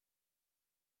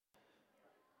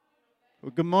Well,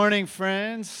 good morning,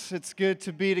 friends. It's good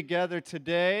to be together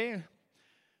today.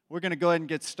 We're going to go ahead and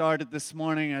get started this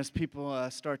morning as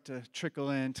people start to trickle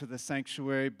into the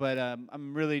sanctuary, but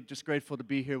I'm really just grateful to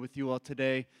be here with you all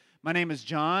today. My name is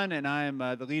John, and I am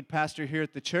the lead pastor here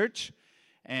at the church,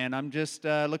 and I'm just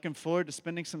looking forward to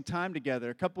spending some time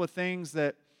together. A couple of things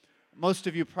that most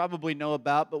of you probably know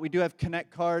about, but we do have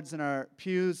Connect cards in our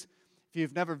pews. If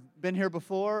you've never been here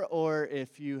before, or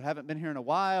if you haven't been here in a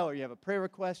while, or you have a prayer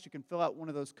request, you can fill out one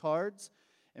of those cards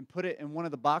and put it in one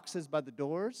of the boxes by the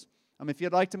doors. If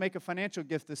you'd like to make a financial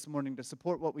gift this morning to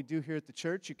support what we do here at the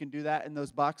church, you can do that in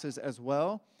those boxes as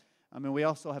well. We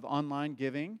also have online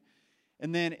giving.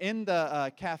 And then in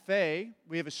the cafe,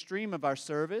 we have a stream of our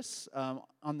service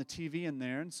on the TV in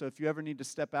there. And so if you ever need to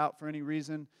step out for any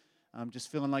reason,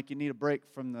 just feeling like you need a break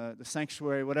from the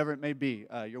sanctuary, whatever it may be,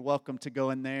 you're welcome to go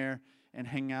in there and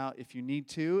hang out if you need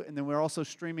to. And then we're also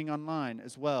streaming online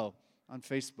as well on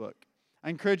Facebook. I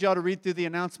encourage y'all to read through the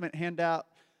announcement handout.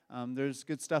 There's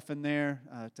good stuff in there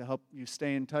to help you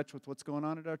stay in touch with what's going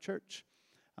on at our church.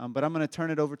 But I'm going to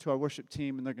turn it over to our worship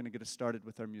team, and they're going to get us started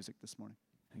with our music this morning.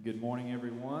 Good morning,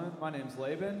 everyone. My name's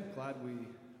Laban. Glad we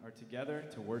are together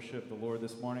to worship the Lord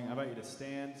this morning. I invite you to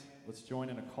stand. Let's join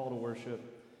in a call to worship.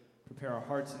 Prepare our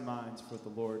hearts and minds for what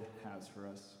the Lord has for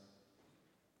us.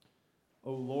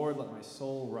 O Lord, let my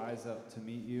soul rise up to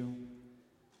meet you.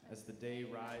 As the day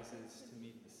rises to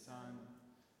meet the sun,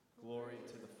 glory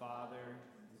to the Father,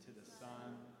 and to the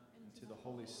Son, and to the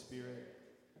Holy Spirit,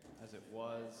 as it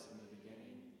was in the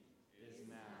beginning, is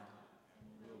now, and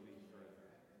will be forever.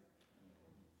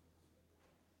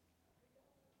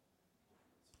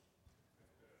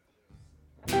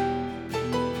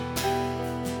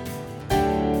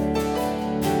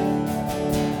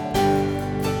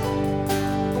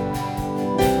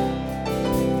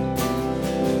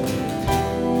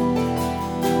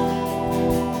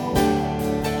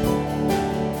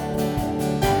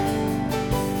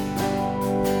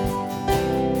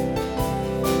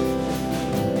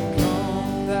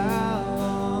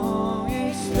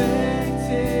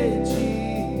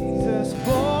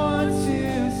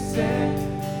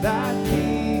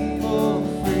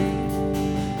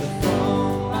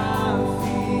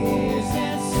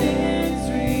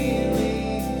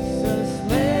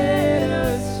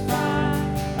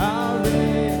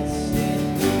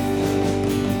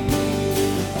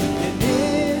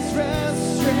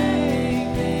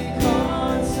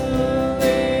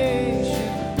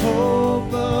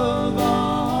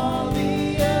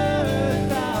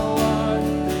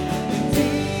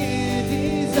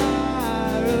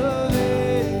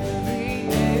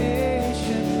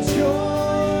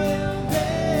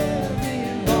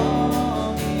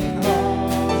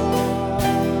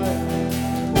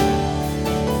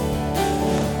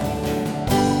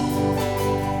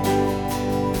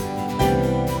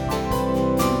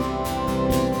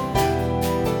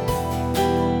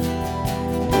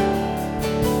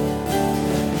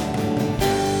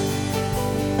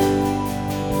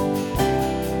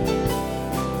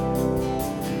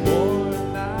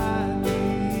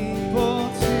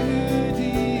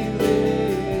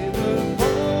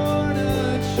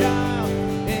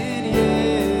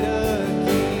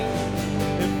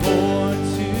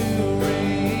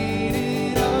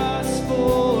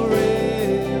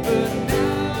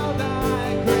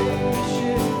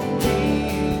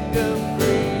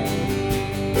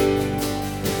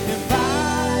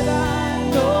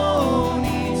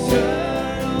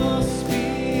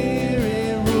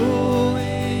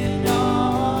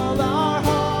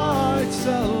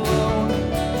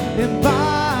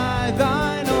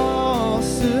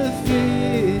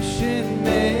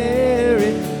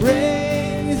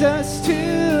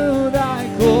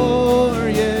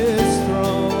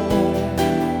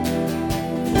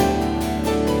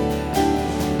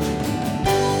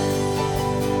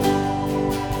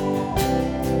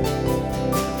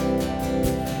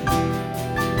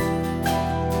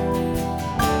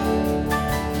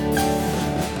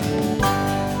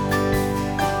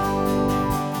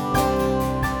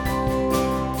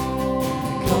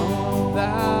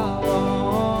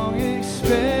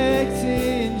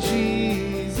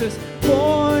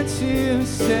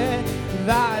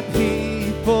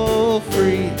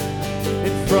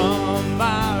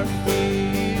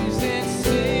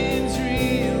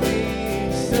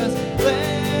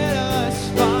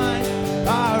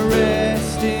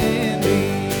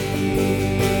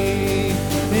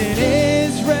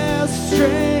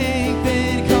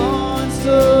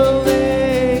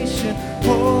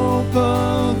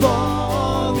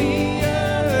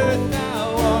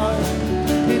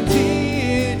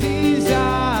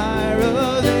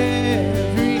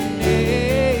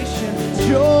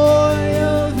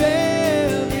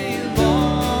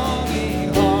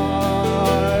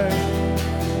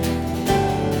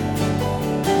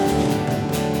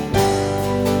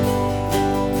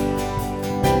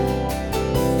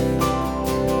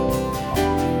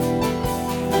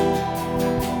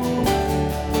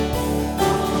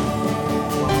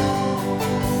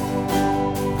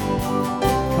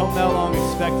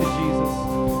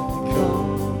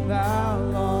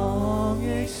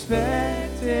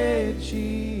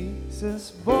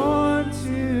 Jesus, born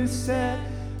to set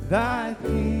thy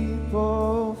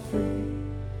people free,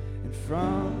 and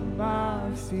from our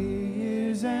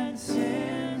fears and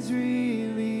sins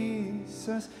release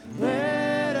us.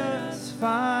 Let us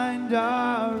find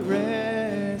our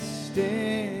rest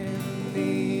in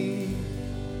thee.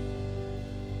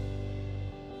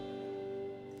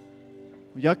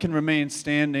 Y'all can remain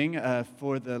standing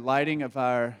for the lighting of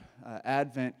our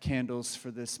Advent candles for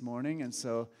this morning. And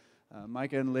so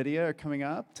Micah and Lydia are coming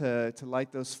up to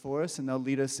light those for us, and they'll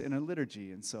lead us in a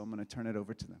liturgy. And so I'm going to turn it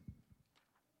over to them.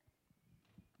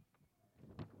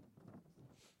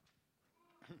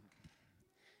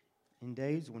 In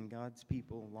days when God's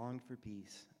people longed for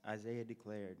peace, Isaiah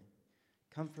declared,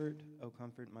 "Comfort, O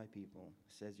comfort my people,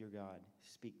 says your God.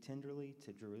 Speak tenderly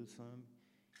to Jerusalem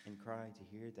and cry to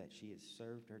hear that she has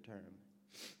served her term,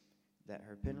 that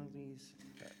her penalties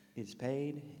is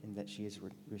paid, and that she has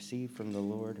received from the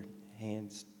Lord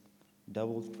hands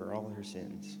doubled for all her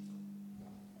sins."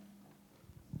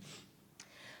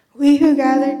 We who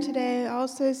gather today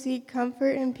also seek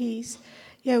comfort and peace,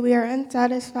 yet we are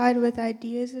unsatisfied with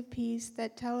ideas of peace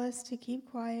that tell us to keep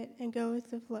quiet and go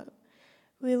with the flow.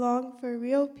 We long for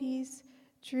real peace,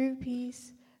 true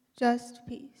peace, just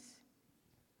peace.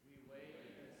 We wait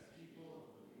as people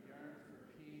who yearn for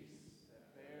peace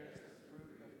that bears the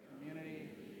fruit of community,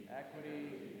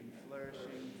 equity, and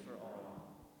flourishing for all.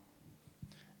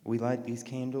 We light these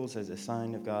candles as a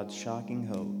sign of God's shocking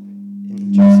hope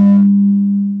in Jesus.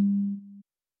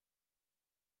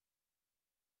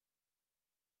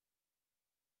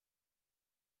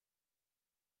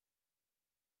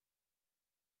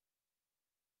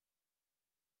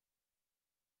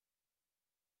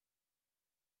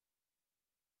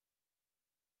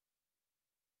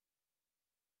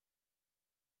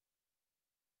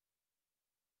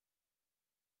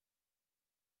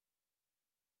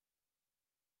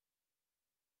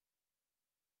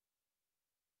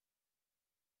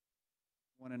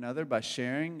 One another by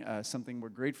sharing something we're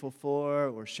grateful for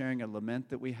or sharing a lament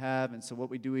that we have. And so what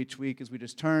we do each week is we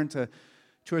just turn to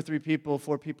 2 or 3 people,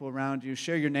 4 people around you,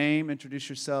 share your name, introduce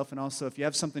yourself, and also if you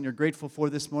have something you're grateful for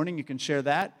this morning, you can share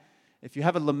that. If you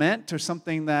have a lament or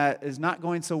something that is not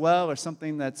going so well or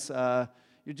something that's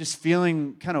you're just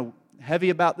feeling kind of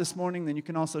heavy about this morning, then you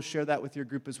can also share that with your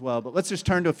group as well. But let's just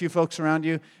turn to a few folks around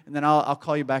you, and then I'll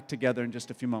call you back together in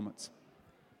just a few moments.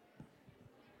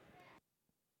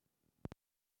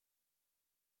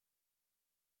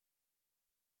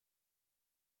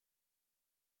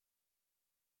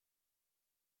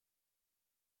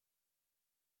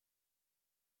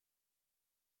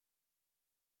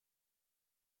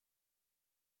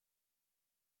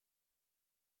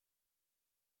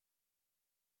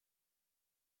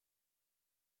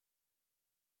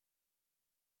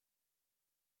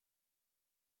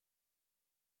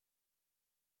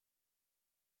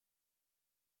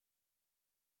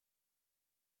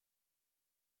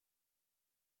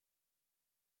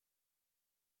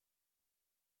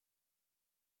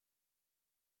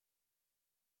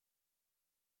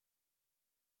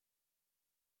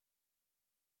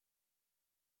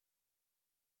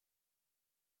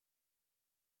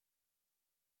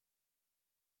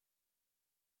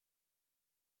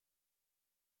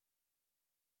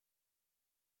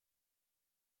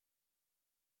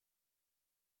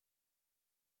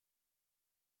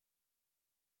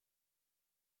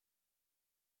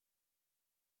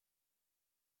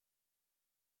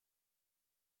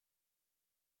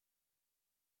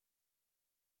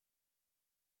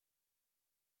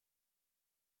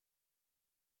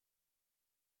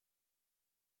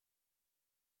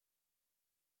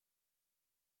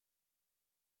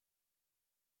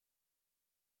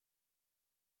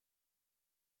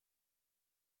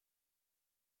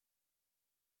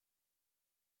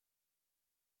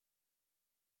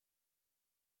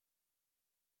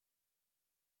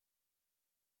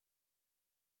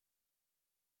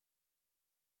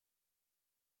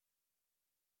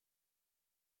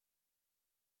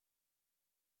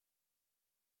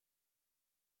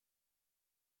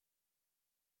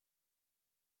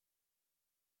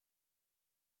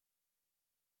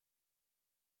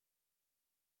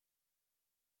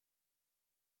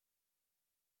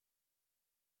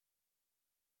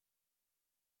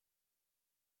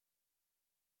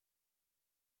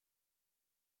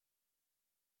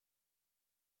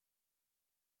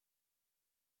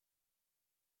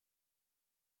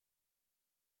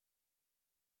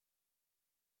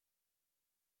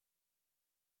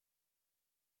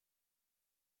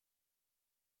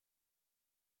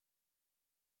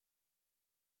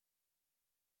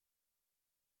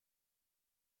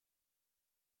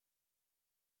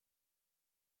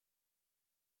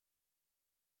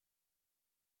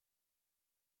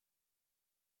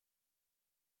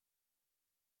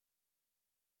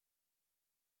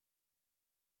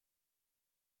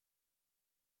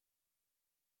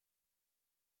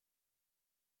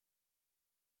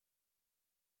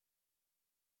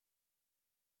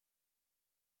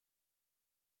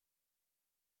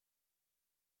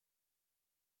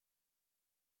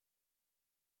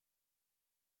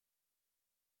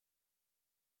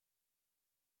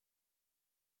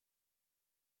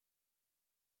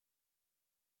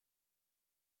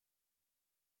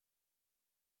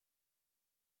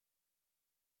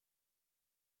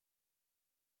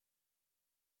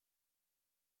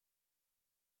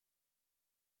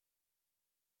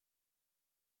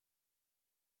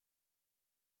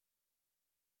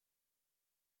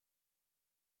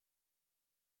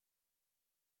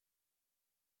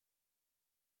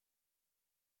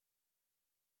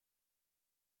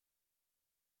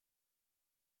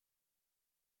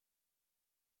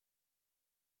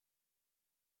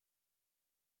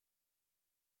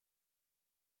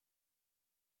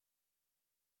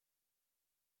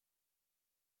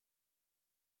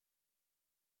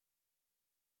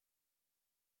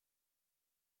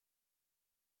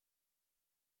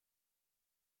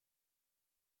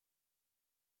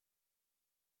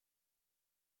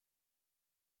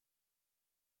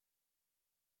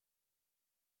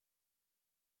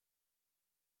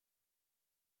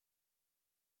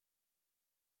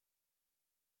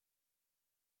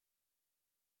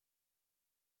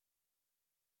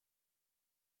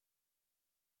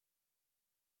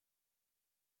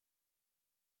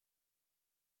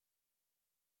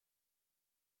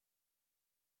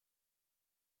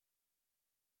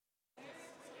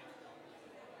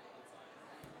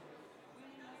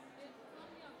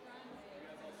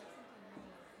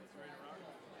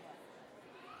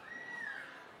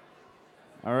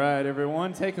 All right,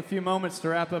 everyone, take a few moments to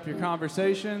wrap up your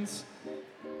conversations.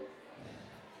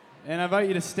 And I invite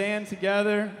you to stand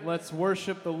together. Let's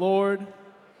worship the Lord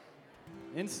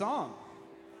in song.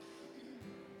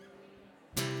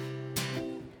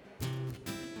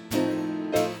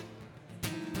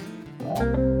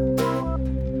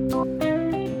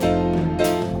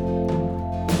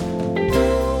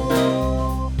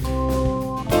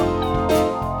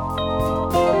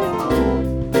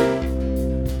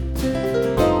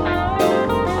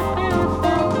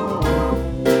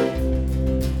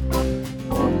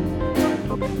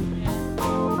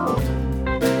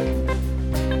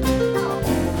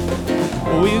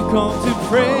 We've come to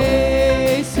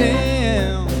praise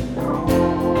Him.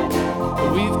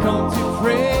 We've come to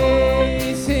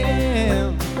praise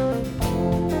Him.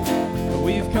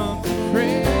 We've come to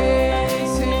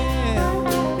praise Him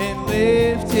and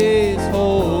lift His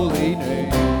holy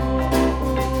name.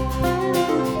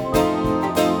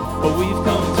 We've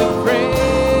come to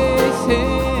praise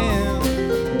Him.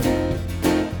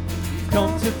 We've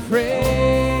come to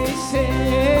praise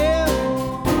Him.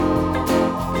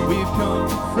 We've come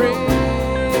to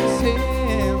praise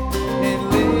Him and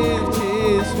lift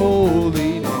His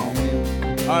holy name.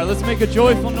 All right, let's make a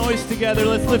joyful noise together.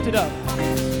 Let's lift it up.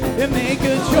 And make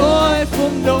a joyful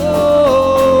noise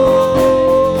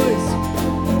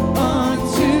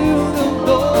unto the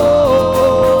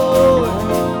Lord.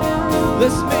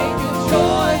 Let's make a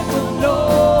joyful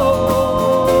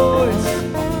noise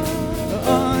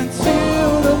unto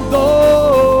the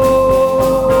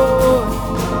Lord.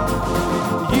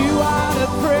 You ought to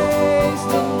praise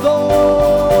the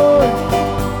Lord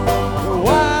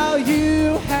while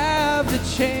you have the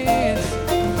chance.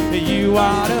 You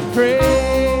ought to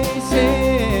praise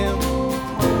Him.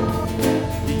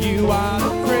 You ought to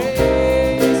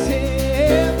praise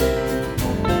Him.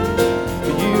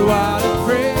 You ought to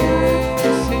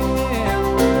praise Him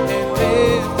and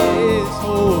lift His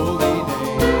holy name.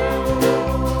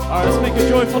 All right, let's make a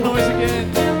joyful noise again.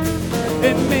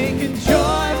 And make a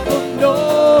joyful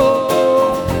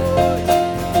noise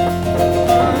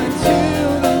unto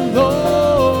the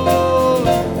Lord.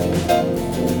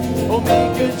 Oh,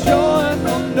 make a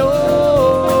joyful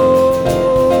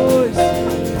noise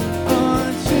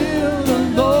unto the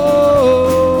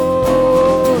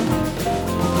Lord.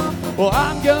 Well,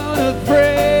 I'm gonna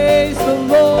praise the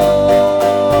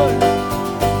Lord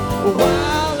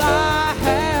while I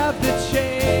have the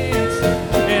chance,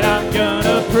 and I'm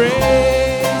gonna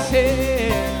praise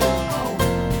Him.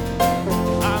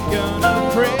 I'm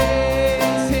gonna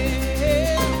praise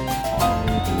Him.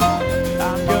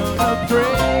 I'm gonna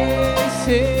praise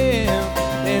Him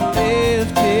and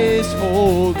lift His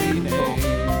holy name.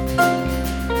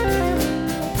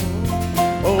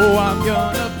 Oh, I'm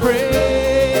gonna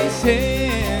praise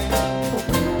Him.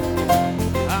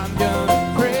 I'm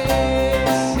gonna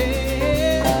praise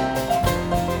Him.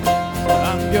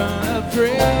 I'm gonna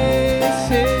praise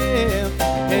Him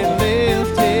and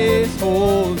lift His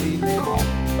holy name.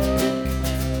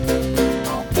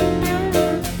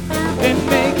 And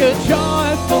make a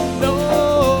joyful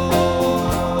noise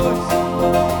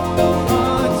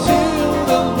unto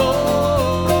the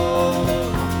Lord.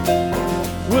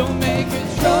 We'll make a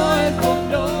joyful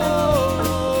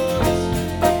noise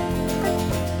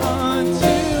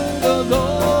unto the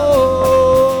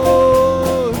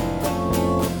Lord.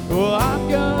 Well, I'm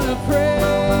gonna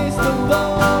praise the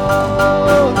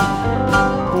Lord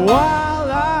while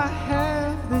I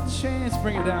have the chance.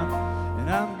 Bring it down. And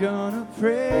I'm gonna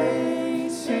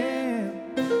praise Him.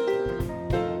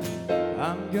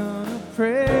 I'm gonna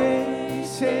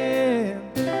praise Him.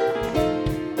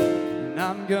 And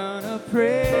I'm gonna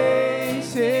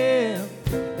praise Him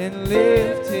and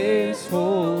lift His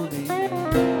holy name.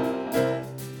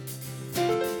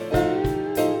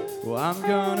 Well, I'm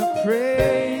gonna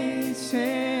praise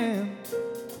Him.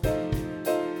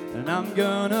 And I'm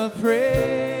gonna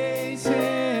praise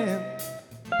Him.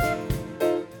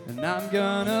 And I'm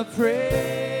gonna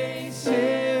praise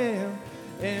Him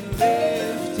and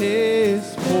lift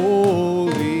His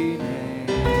holy name.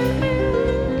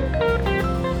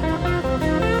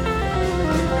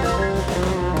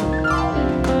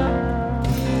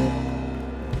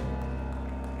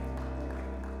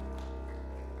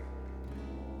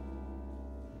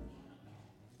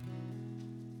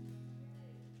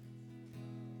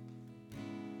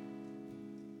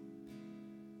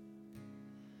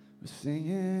 We're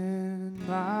singing,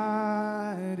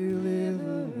 my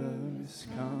deliverer is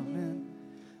coming.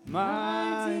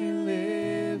 My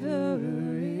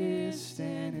deliverer is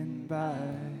standing by.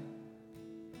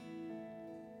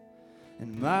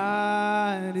 And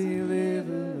my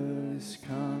deliverer is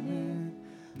coming.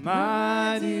 My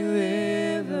my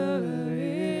deliverer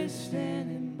is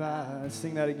standing by.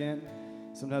 Sing that again.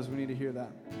 Sometimes we need to hear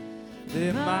that.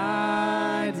 That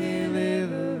my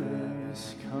deliverer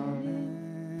is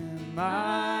coming.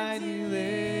 My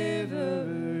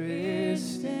deliverer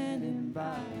is standing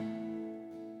by.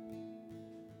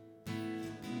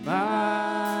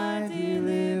 My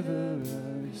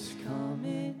deliverer is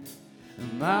coming.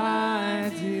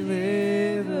 My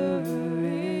deliverer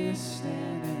is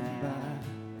standing by.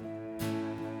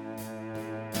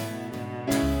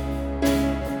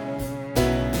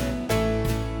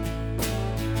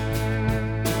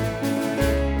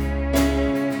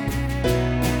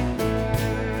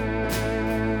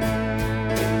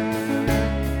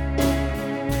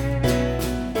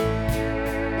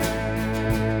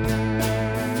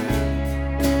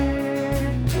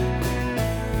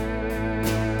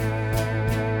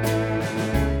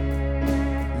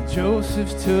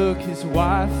 Joseph took his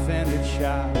wife and a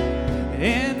child,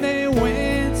 and they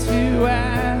went to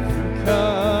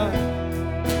Africa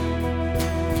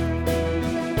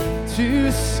to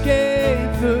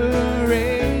escape the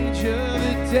rage of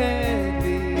a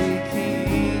deadly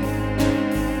king.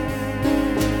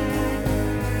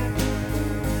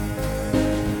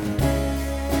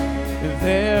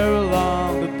 There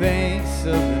along the banks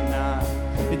of the Nile,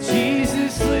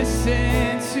 Jesus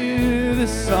listened to the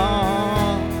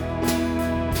song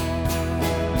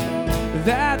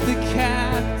that the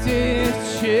captive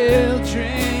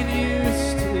children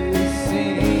used to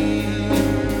sing.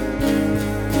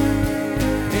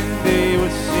 And they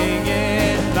were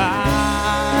singing,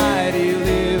 my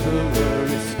deliverer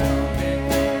is coming.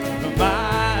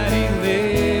 My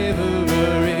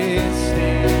deliverer is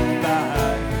standing by.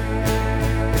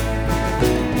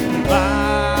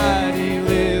 My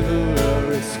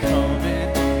deliverer is coming.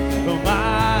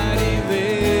 My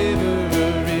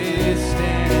deliverer is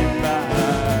standing by.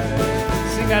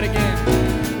 Sing that again.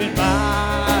 And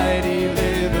my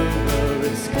deliverer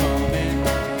is coming.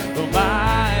 Oh,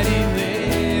 my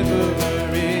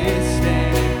deliverer is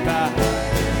standing by.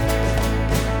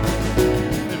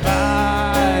 And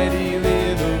my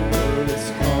deliverer is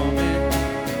coming.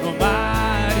 Oh,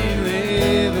 my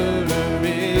deliverer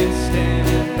is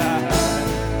standing by.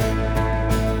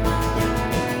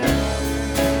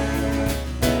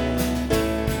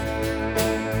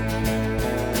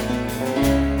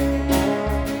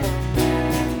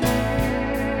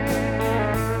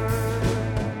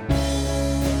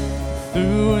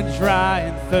 Through a dry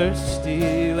and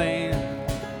thirsty land,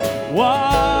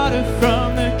 water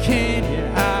from the canyon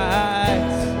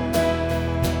heights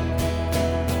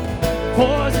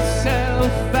pours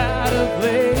itself out of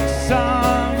Lake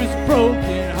Summer's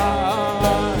broken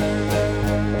heart.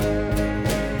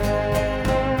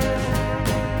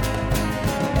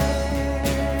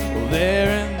 Well,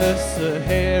 there in the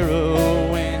Sahara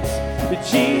winds,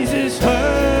 Jesus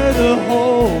heard the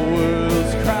whole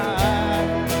world's cry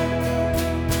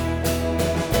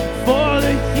for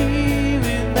the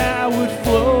healing that would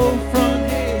flow from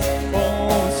his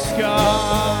own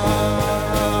scars.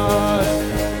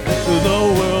 The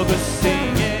world was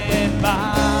singing,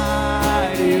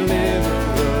 my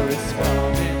deliverer is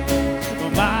coming.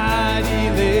 My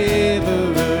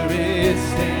deliverer is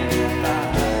standing by.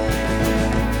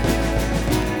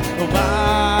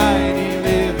 My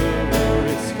deliverer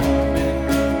is coming.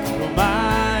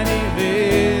 My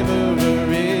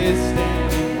deliverer is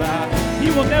standing by. He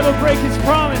will never break his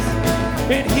promise,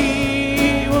 and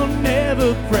he will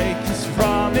never break his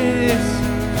promise.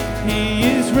 He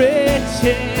is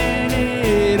written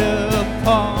it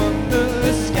upon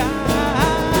the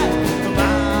sky.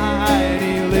 My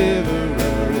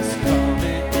deliverer is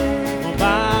coming.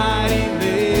 My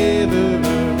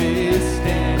deliverer is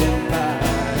standing by.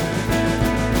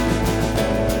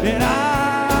 And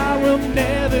I will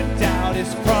never doubt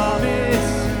his promise,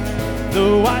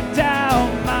 though I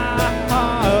doubt my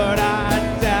heart,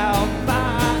 I doubt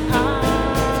my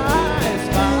eyes.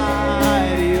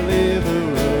 My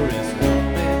deliverer is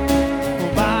coming.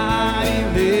 My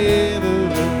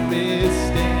deliverer is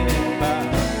standing by.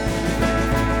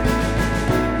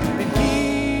 And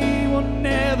he will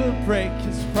never break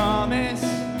his promise,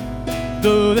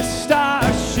 though the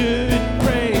stars should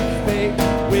break faith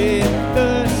with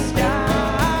the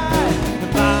sky.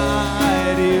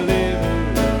 My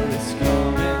deliverer is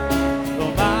coming.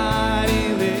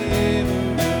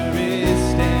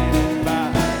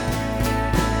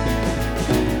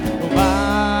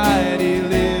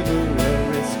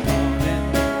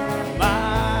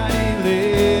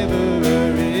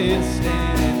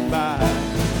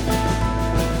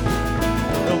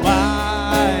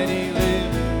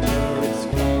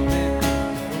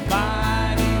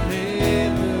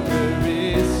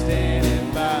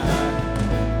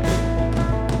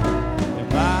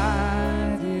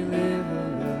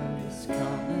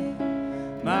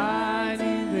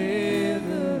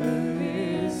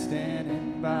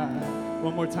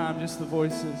 rest of the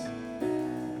voices.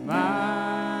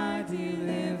 My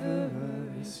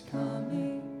deliverer is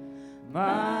coming.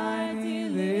 My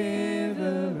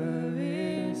deliverer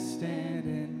is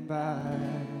standing by.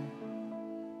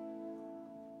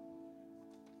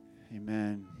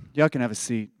 Amen. Y'all can have a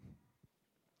seat.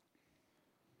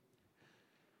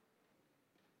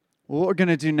 What we're going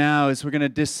to do now is we're going to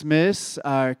dismiss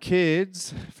our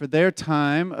kids for their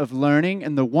time of learning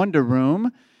in the Wonder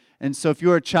Room. And so if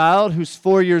you're a child who's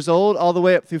 4 years old all the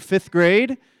way up through 5th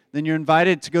grade, then you're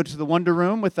invited to go to the Wonder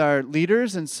Room with our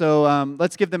leaders. And so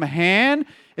let's give them a hand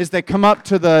as they come up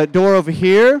to the door over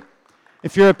here.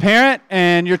 If you're a parent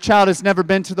and your child has never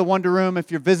been to the Wonder Room, if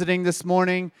you're visiting this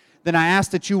morning, then I ask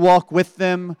that you walk with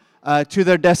them to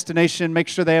their destination. Make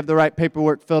sure they have the right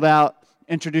paperwork filled out.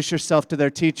 Introduce yourself to their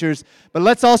teachers. But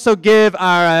let's also give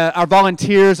our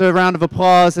volunteers a round of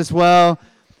applause as well,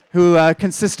 who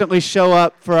consistently show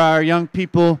up for our young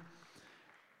people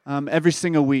every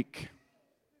single week.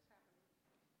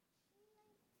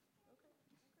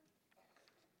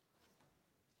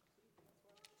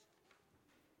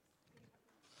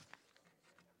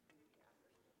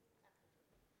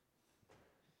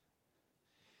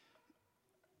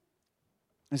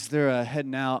 As they're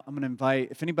heading out, I'm going to invite,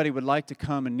 if anybody would like to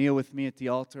come and kneel with me at the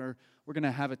altar, we're going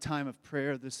to have a time of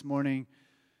prayer this morning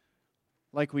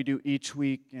like we do each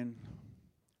week. And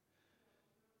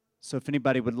so if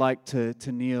anybody would like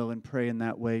to kneel and pray in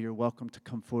that way, you're welcome to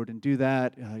come forward and do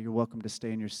that. You're welcome to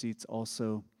stay in your seats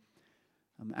also.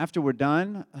 After we're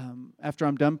done, after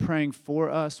I'm done praying for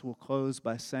us, we'll close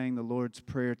by saying the Lord's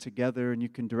Prayer together, and you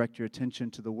can direct your attention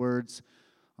to the words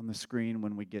on the screen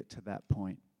when we get to that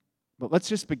point. But let's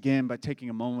just begin by taking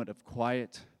a moment of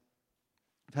quiet.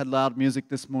 I've had loud music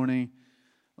this morning,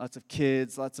 lots of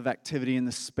kids, lots of activity in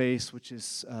this space, which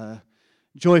is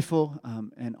joyful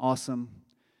and awesome.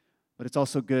 But it's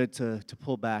also good to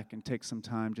pull back and take some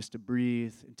time just to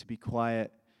breathe and to be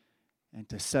quiet and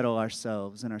to settle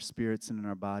ourselves in our spirits and in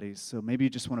our bodies. So maybe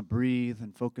you just want to breathe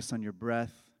and focus on your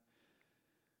breath.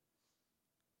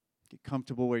 Get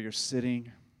comfortable where you're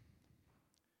sitting.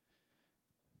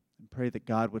 And pray that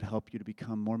God would help you to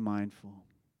become more mindful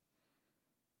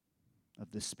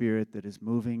of the Spirit that is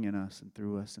moving in us and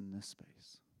through us in this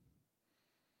space.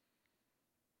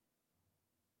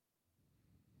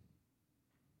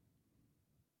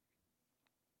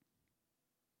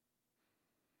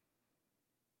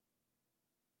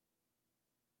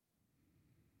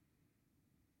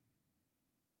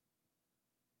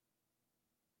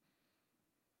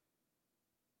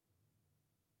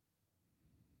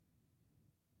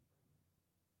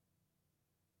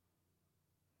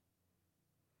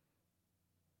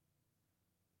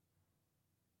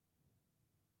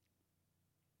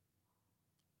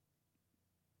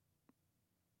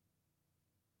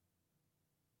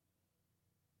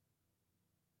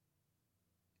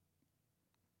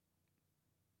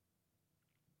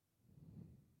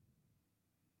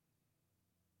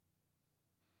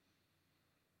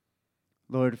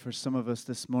 Lord, for some of us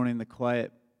this morning, the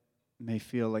quiet may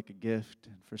feel like a gift,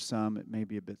 and for some, it may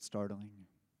be a bit startling.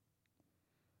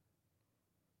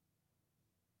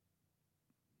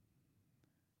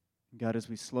 God, as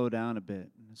we slow down a bit,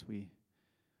 and as we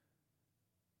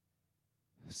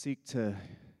seek to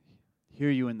hear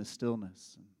you in the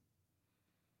stillness, and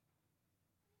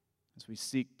as we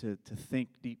seek to think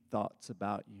deep thoughts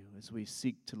about you, as we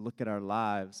seek to look at our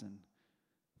lives and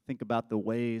think about the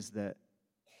ways that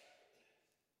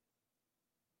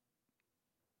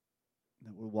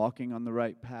we're walking on the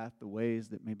right path, the ways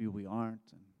that maybe we aren't.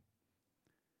 And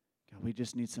God, we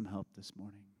just need some help this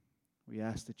morning. We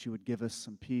ask that you would give us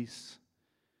some peace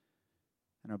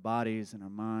in our bodies and our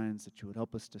minds, that you would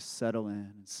help us to settle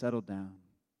in and settle down,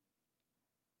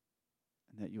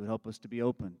 and that you would help us to be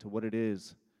open to what it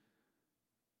is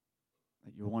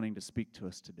that you're wanting to speak to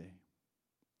us today.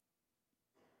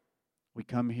 We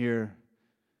come here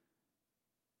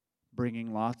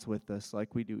bringing lots with us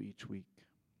like we do each week.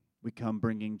 We come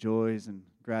bringing joys and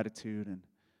gratitude and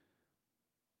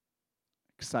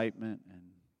excitement and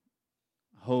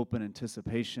hope and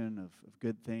anticipation of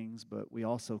good things, but we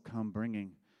also come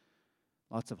bringing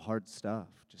lots of hard stuff,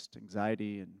 just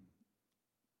anxiety and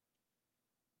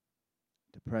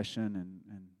depression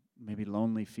and maybe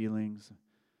lonely feelings,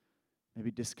 maybe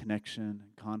disconnection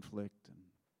and conflict and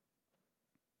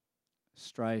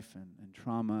strife and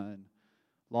trauma and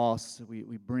loss.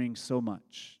 We bring so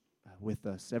much with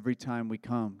us every time we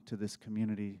come to this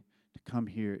community, to come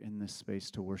here in this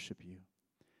space to worship you.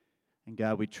 And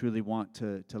God, we truly want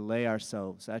to lay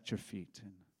ourselves at your feet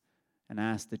and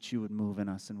ask that you would move in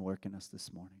us and work in us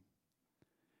this morning.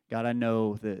 God, I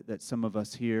know that some of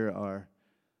us here are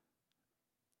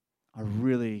are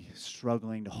really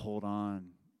struggling to hold on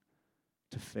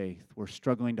to faith. We're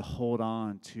struggling to hold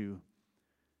on to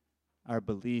our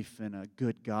belief in a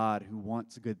good God who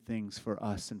wants good things for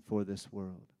us and for this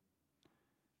world.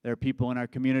 There are people in our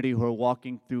community who are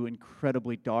walking through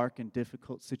incredibly dark and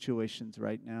difficult situations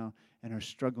right now and are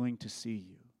struggling to see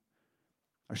you,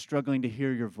 are struggling to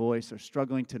hear your voice, are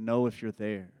struggling to know if you're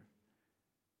there.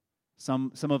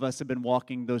 Some of us have been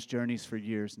walking those journeys for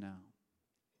years now.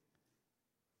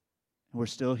 And we're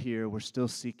still here, we're still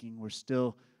seeking, we're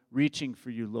still reaching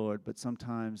for you, Lord, but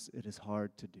sometimes it is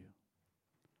hard to do.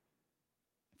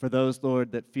 For those,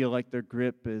 Lord, that feel like their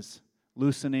grip is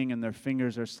loosening and their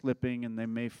fingers are slipping and they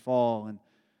may fall,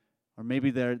 or maybe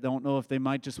they don't know if they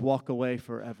might just walk away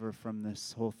forever from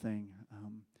this whole thing.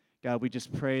 God, we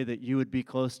just pray that you would be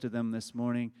close to them this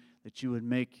morning, that you would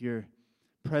make your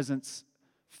presence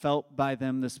felt by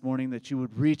them this morning, that you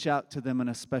would reach out to them in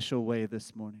a special way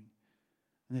this morning,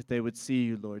 and that they would see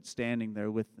you, Lord, standing there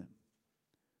with them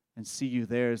and see you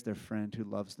there as their friend who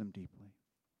loves them deeply.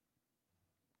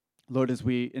 Lord, as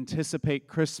we anticipate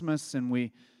Christmas and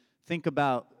we think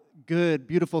about good,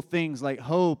 beautiful things like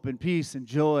hope and peace and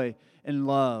joy and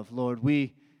love, Lord,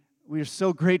 we are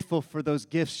so grateful for those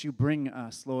gifts you bring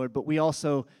us, Lord, but we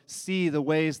also see the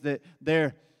ways that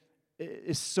there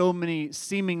is so many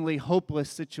seemingly hopeless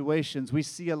situations. We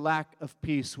see a lack of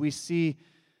peace. We see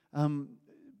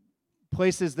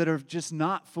places that are just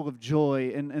not full of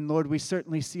joy. And Lord, we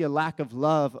certainly see a lack of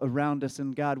love around us.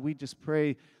 And God, we just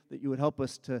pray that you would help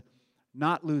us to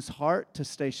not lose heart, to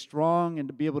stay strong, and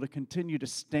to be able to continue to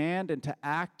stand and to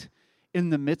act in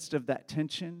the midst of that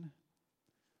tension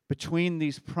between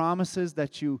these promises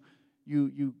that you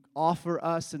offer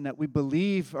us and that we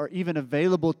believe are even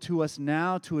available to us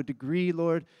now to a degree,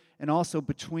 Lord, and also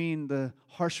between the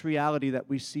harsh reality that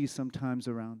we see sometimes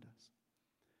around us.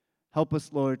 Help us,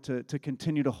 Lord, to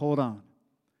continue to hold on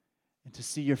and to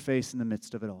see your face in the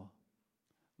midst of it all.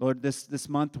 Lord, this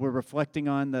month we're reflecting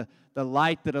on the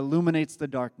light that illuminates the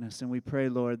darkness, and we pray,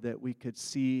 Lord, that we could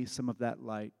see some of that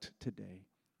light today,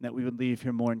 that we would leave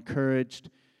here more encouraged,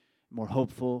 more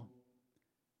hopeful,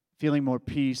 feeling more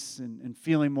peace and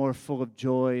feeling more full of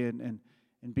joy and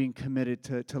being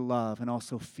committed to love and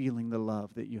also feeling the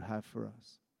love that you have for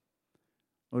us.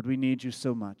 Lord, we need you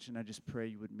so much, and I just pray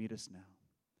you would meet us now.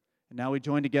 And now we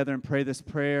join together and pray this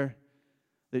prayer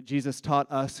that Jesus taught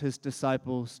us, his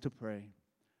disciples, to pray.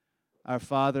 Our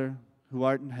Father, who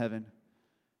art in heaven,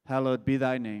 hallowed be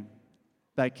thy name.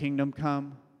 Thy kingdom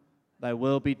come, thy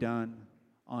will be done,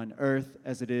 on earth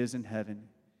as it is in heaven.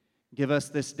 Give us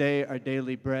this day our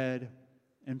daily bread,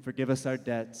 and forgive us our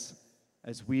debts,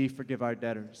 as we forgive our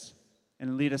debtors.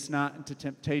 And lead us not into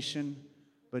temptation,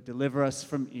 but deliver us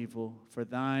from evil. For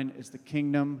thine is the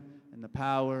kingdom, and the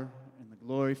power, and the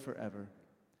glory forever.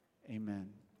 Amen.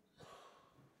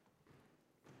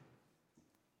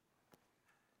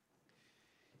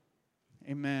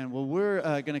 Amen. Well, we're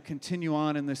going to continue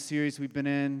on in this series we've been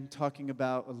in, talking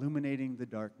about illuminating the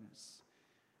darkness.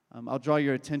 I'll draw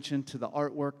your attention to the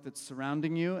artwork that's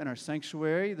surrounding you in our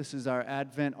sanctuary. This is our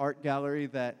Advent art gallery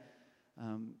that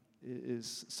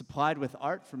is supplied with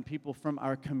art from people from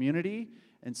our community.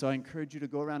 And so I encourage you to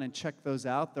go around and check those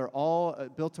out. They're all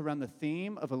built around the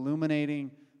theme of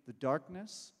illuminating the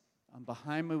darkness.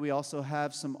 Behind me, we also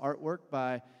have some artwork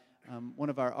by one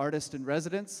of our artists in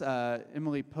residence,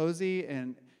 Emily Posey,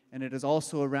 and it is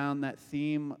also around that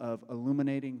theme of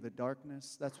illuminating the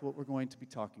darkness. That's what we're going to be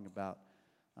talking about.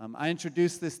 I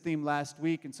introduced this theme last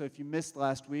week, and so if you missed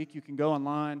last week, you can go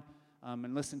online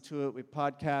and listen to it. We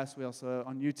podcast. We also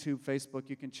on YouTube, Facebook.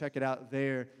 You can check it out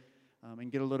there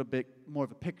and get a little bit more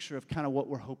of a picture of kind of what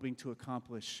we're hoping to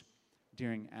accomplish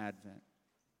during Advent.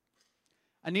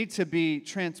 I need to be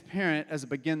transparent as I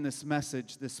begin this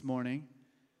message this morning.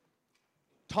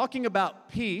 Talking about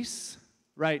peace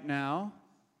right now,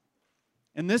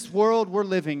 in this world we're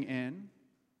living in,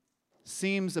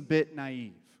 seems a bit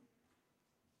naive.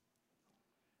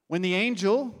 When the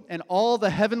angel and all the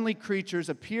heavenly creatures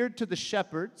appeared to the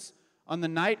shepherds on the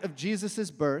night of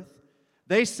Jesus' birth,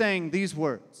 they sang these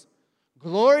words,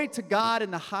 "Glory to God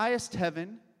in the highest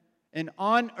heaven, and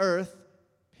on earth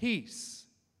peace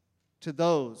to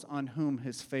those on whom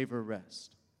his favor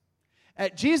rests."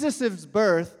 At Jesus'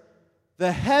 birth,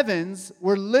 the heavens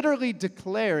were literally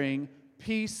declaring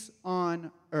peace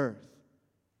on earth.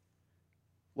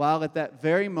 While at that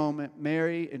very moment,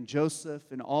 Mary and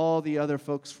Joseph and all the other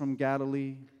folks from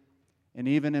Galilee, and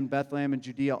even in Bethlehem and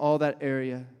Judea, all that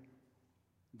area,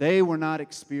 they were not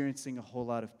experiencing a whole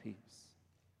lot of peace.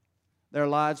 Their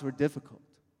lives were difficult.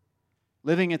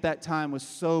 Living at that time was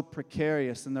so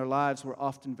precarious, and their lives were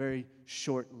often very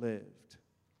short-lived.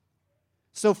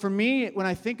 So for me, when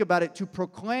I think about it, to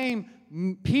proclaim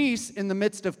peace in the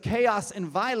midst of chaos and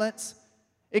violence,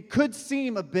 it could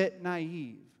seem a bit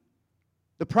naive.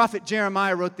 The prophet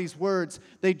Jeremiah wrote these words,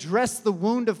 "They dress the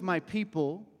wound of my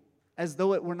people as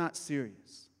though it were not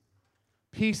serious.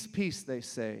 Peace, peace, they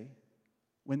say,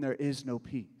 when there is no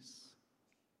peace."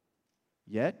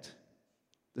 Yet,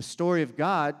 the story of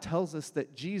God tells us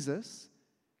that Jesus,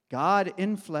 God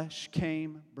in flesh,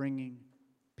 came bringing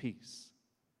peace.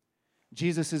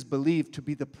 Jesus is believed to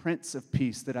be the Prince of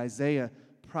Peace that Isaiah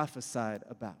prophesied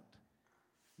about.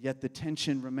 Yet the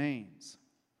tension remains.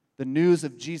 The news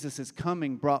of Jesus'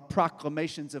 coming brought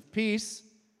proclamations of peace,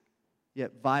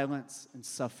 yet violence and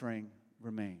suffering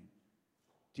remain.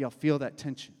 Do y'all feel that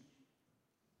tension?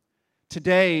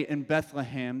 Today in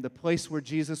Bethlehem, the place where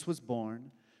Jesus was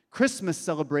born, Christmas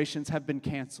celebrations have been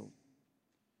canceled.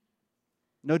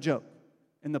 No joke.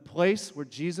 In the place where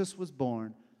Jesus was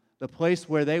born, the place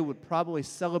where they would probably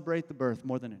celebrate the birth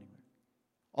more than anywhere,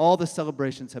 all the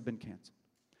celebrations have been canceled.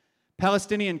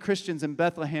 Palestinian Christians in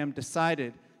Bethlehem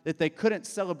decided that they couldn't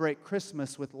celebrate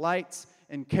Christmas with lights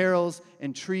and carols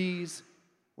and trees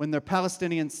when their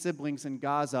Palestinian siblings in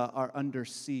Gaza are under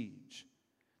siege.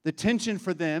 The tension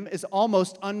for them is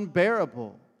almost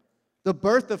unbearable. The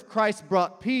birth of Christ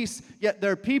brought peace, yet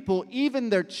their people, even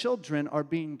their children, are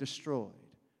being destroyed.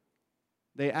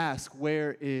 They ask,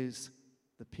 where is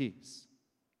the peace?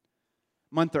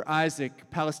 Munther Isaac,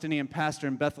 Palestinian pastor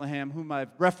in Bethlehem, whom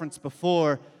I've referenced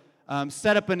before,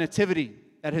 set up a nativity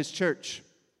at his church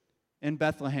in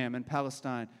Bethlehem in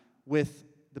Palestine with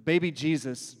the baby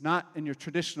Jesus, not in your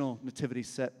traditional nativity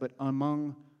set, but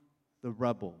among the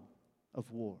rubble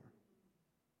of war.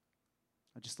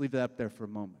 I'll just leave that up there for a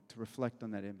moment to reflect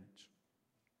on that image.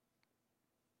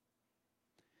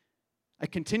 I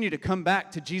continue to come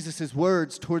back to Jesus'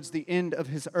 words towards the end of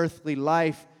his earthly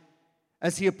life.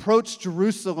 As he approached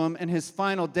Jerusalem in his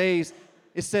final days,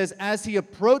 it says, as he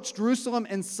approached Jerusalem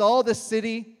and saw the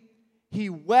city, he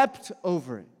wept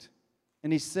over it.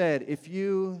 And he said, if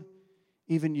you,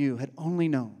 even you, had only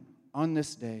known on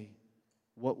this day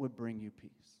what would bring you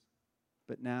peace.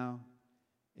 But now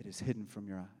it is hidden from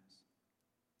your eyes.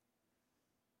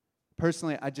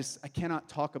 Personally, I cannot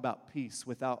talk about peace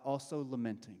without also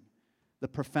lamenting the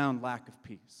profound lack of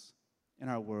peace in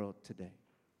our world today.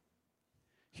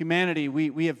 Humanity,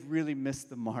 we have really missed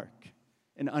the mark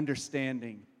in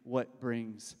understanding what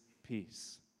brings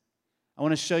peace. I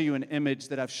want to show you an image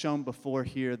that I've shown before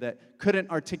here that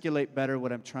couldn't articulate better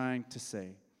what I'm trying to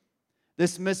say.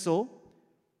 This missile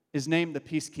is named the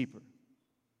Peacekeeper.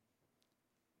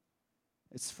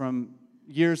 It's from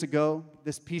years ago.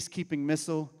 This peacekeeping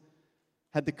missile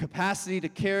had the capacity to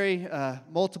carry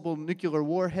multiple nuclear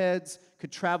warheads,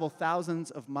 could travel thousands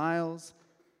of miles,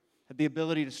 had the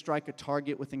ability to strike a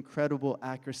target with incredible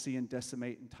accuracy and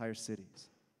decimate entire cities.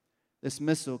 This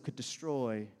missile could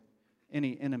destroy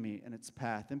any enemy in its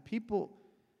path. And people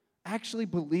actually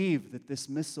believe that this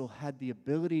missile had the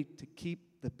ability to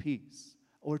keep the peace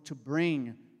or to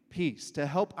bring peace, to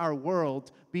help our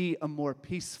world be a more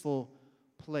peaceful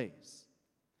place.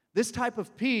 This type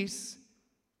of peace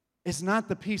is not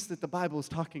the peace that the Bible is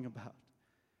talking about.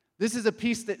 This is a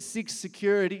peace that seeks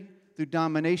security through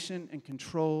domination and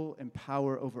control and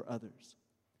power over others.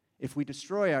 If we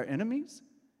destroy our enemies,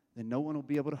 then no one will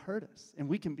be able to hurt us, and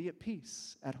we can be at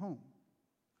peace at home.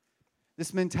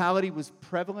 This mentality was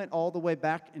prevalent all the way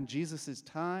back in Jesus'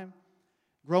 time.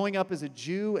 Growing up as a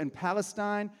Jew in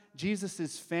Palestine,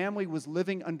 Jesus' family was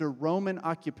living under Roman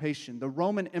occupation. The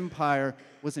Roman Empire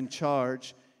was in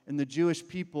charge, and the Jewish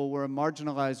people were a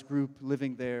marginalized group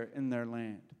living there in their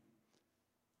land.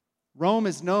 Rome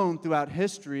is known throughout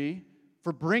history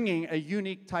for bringing a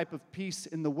unique type of peace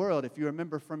in the world. If you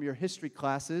remember from your history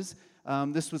classes,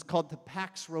 this was called the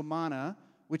Pax Romana,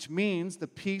 which means the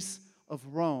peace of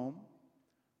Rome.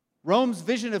 Rome's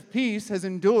vision of peace has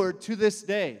endured to this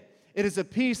day. It is a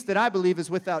peace that I believe is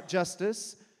without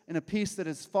justice and a peace that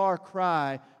is far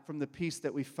cry from the peace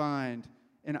that we find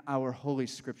in our holy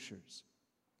scriptures.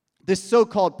 This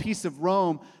so-called peace of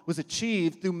Rome was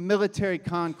achieved through military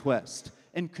conquest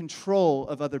and control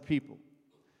of other people.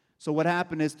 So what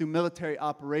happened is through military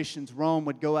operations, Rome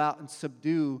would go out and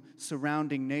subdue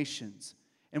surrounding nations.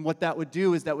 And what that would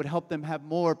do is that would help them have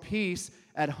more peace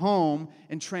at home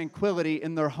and tranquility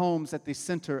in their homes at the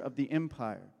center of the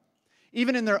empire.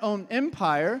 Even in their own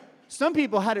empire, some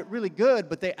people had it really good,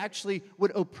 but they actually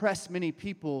would oppress many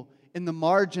people in the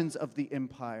margins of the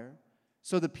empire,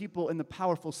 so the people in the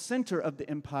powerful center of the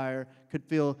empire could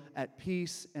feel at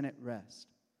peace and at rest.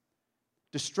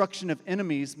 Destruction of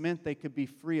enemies meant they could be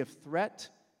free of threat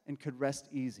and could rest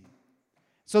easy.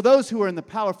 So those who were in the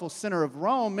powerful center of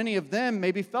Rome, many of them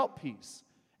maybe felt peace.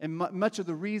 And much of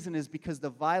the reason is because the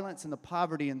violence and the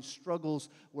poverty and struggles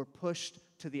were pushed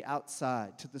to the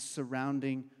outside, to the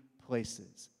surrounding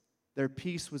places. Their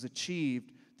peace was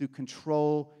achieved through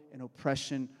control and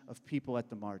oppression of people at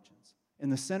the margins. In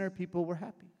the center, people were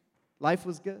happy. Life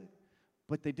was good.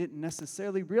 But they didn't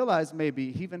necessarily realize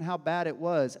maybe even how bad it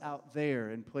was out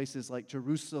there in places like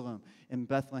Jerusalem and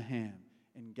Bethlehem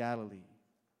and Galilee.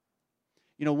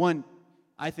 You know, one,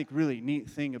 I think, really neat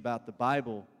thing about the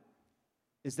Bible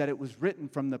is that it was written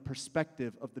from the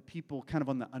perspective of the people kind of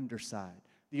on the underside,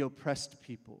 the oppressed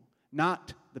people,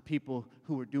 not the people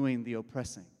who were doing the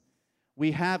oppressing.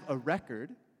 We have a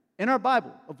record in our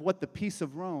Bible of what the peace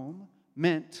of Rome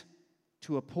meant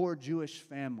to a poor Jewish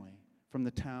family from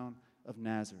the town of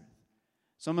Nazareth.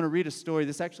 So I'm going to read a story.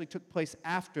 This actually took place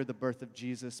after the birth of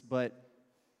Jesus, but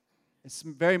it's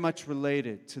very much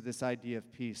related to this idea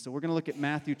of peace. So we're going to look at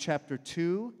Matthew chapter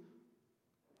 2,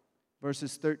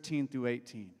 verses 13 through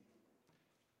 18.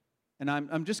 And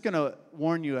I'm just going to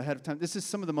warn you ahead of time. This is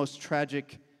some of the most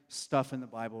tragic stuff in the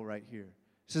Bible right here.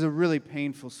 This is a really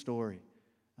painful story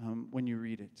when you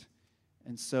read it.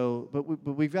 And so, but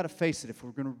we've got to face it if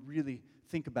we're going to really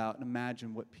think about and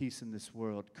imagine what peace in this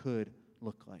world could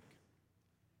look like.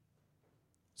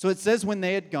 So it says, when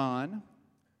they had gone,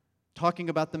 talking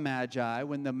about the Magi,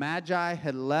 when the Magi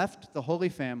had left the Holy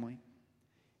Family,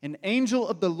 an angel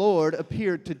of the Lord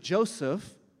appeared to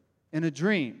Joseph in a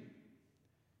dream.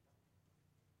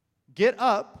 "Get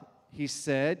up," he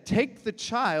said, "take the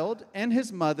child and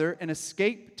his mother and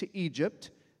escape to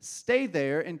Egypt. Stay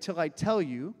there until I tell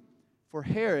you, for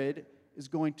Herod is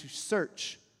going to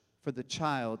search for the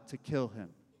child to kill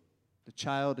him." The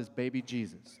child is baby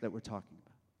Jesus that we're talking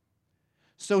about.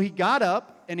 So he got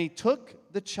up and he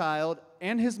took the child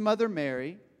and his mother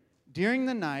Mary during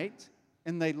the night,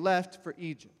 and they left for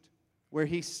Egypt, where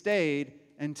he stayed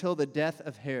until the death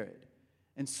of Herod.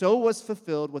 And so was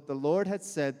fulfilled what the Lord had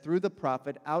said through the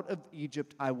prophet, "Out of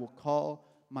Egypt I will call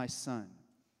my son."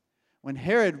 When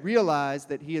Herod realized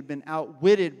that he had been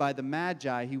outwitted by the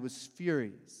Magi, he was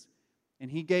furious, and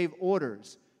he gave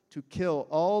orders to kill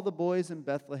all the boys in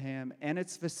Bethlehem and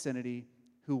its vicinity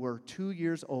who were 2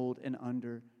 years old and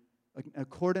under, in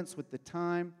accordance with the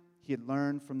time he had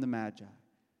learned from the Magi.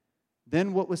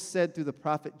 Then what was said through the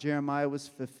prophet Jeremiah was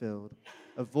fulfilled.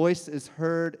 "A voice is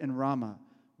heard in Ramah,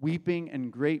 weeping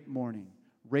and great mourning,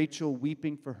 Rachel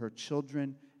weeping for her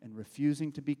children and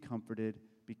refusing to be comforted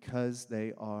because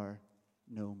they are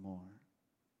no more."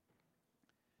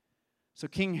 So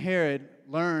King Herod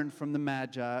learned from the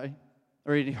Magi,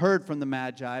 or he heard from the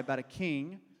Magi about a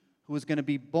king who was going to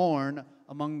be born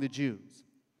among the Jews.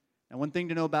 Now, one thing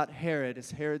to know about Herod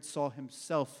is Herod saw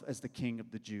himself as the king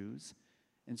of the Jews.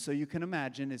 And so you can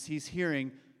imagine, as he's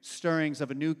hearing stirrings of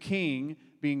a new king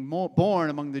being born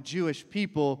among the Jewish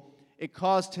people, it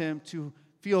caused him to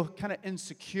feel kind of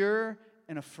insecure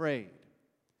and afraid.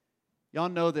 Y'all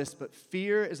know this, but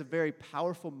fear is a very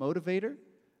powerful motivator,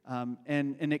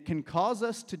 and it can cause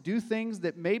us to do things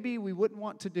that maybe we wouldn't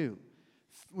want to do.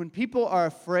 When people are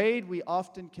afraid, we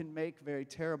often can make very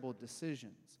terrible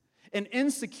decisions. An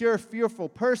insecure, fearful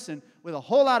person with a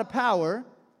whole lot of power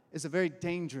is a very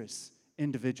dangerous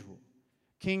individual.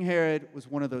 King Herod was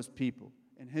one of those people,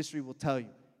 and history will tell you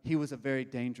he was a very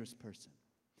dangerous person.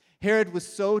 Herod was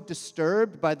so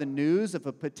disturbed by the news of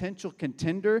a potential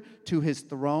contender to his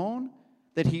throne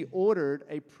that he ordered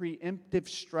a preemptive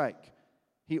strike.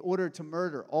 He ordered to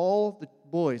murder all the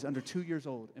boys under 2 years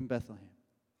old in Bethlehem.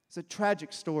 It's a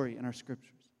tragic story in our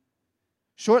scriptures.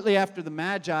 Shortly after the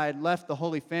Magi had left the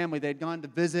Holy Family, they had gone to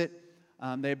visit.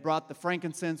 They had brought the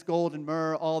frankincense, gold, and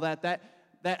myrrh, all that.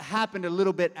 That happened a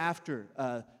little bit after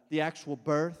the actual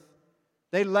birth.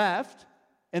 They left,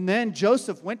 and then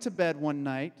Joseph went to bed one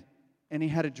night, and he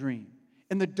had a dream.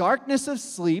 In the darkness of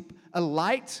sleep, a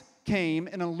light came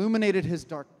and illuminated his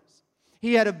darkness.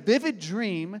 He had a vivid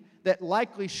dream that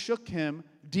likely shook him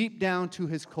deep down to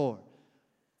his core.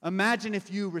 Imagine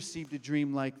if you received a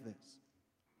dream like this.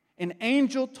 An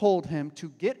angel told him to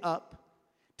get up,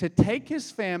 to take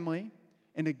his family,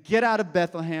 and to get out of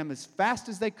Bethlehem as fast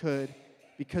as they could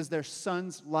because their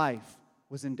son's life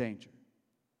was in danger.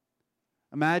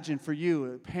 Imagine for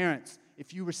you, parents,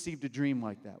 if you received a dream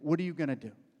like that, what are you going to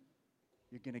do?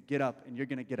 You're going to get up and you're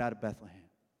going to get out of Bethlehem.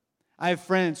 I have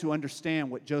friends who understand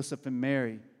what Joseph and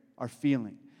Mary are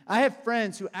feeling. I have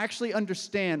friends who actually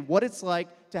understand what it's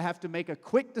like to have to make a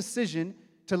quick decision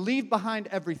to leave behind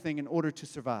everything in order to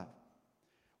survive.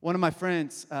 One of my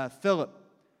friends, Philip,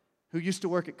 who used to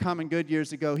work at Common Good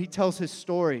years ago, he tells his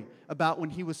story about when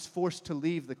he was forced to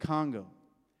leave the Congo.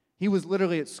 He was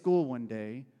literally at school one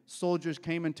day, soldiers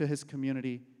came into his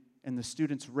community, and the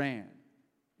students ran,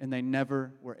 and they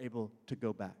never were able to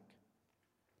go back.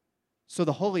 So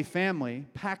the Holy Family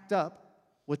packed up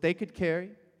what they could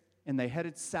carry, and they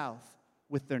headed south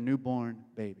with their newborn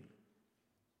baby.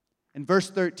 In verse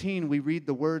 13, we read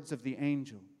the words of the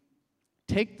angel,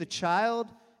 "Take the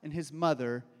child and his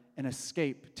mother and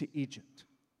escape to Egypt."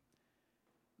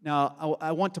 Now,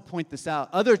 I want to point this out.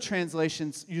 Other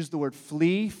translations use the word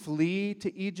flee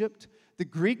to Egypt. The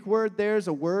Greek word there is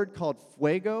a word called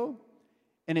fuego,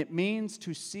 and it means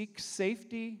to seek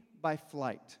safety by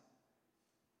flight.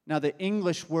 Now, the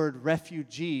English word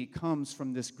refugee comes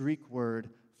from this Greek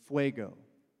word fuego.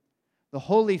 The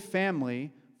Holy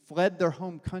Family fled their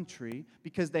home country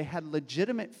because they had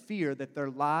legitimate fear that their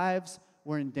lives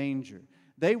were in danger.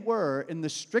 They were, in the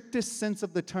strictest sense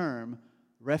of the term,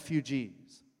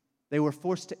 refugees. They were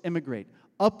forced to immigrate,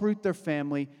 uproot their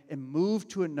family, and move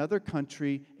to another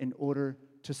country in order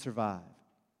to survive.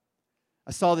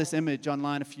 I saw this image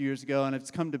online a few years ago, and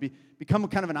it's come to become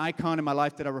kind of an icon in my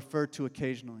life that I refer to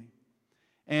occasionally.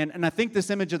 And I think this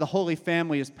image of the Holy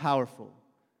Family is powerful.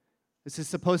 This is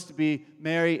supposed to be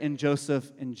Mary and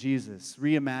Joseph and Jesus,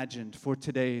 reimagined for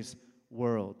today's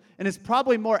world. And it's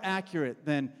probably more accurate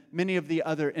than many of the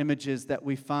other images that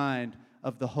we find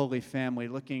of the Holy Family,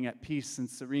 looking at peace and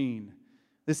serene.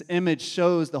 This image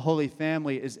shows the Holy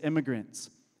Family as immigrants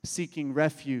seeking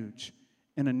refuge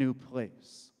in a new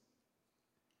place.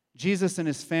 Jesus and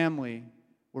his family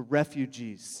were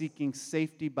refugees seeking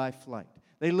safety by flight.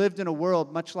 They lived in a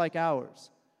world much like ours.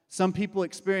 Some people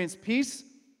experienced peace,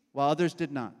 while others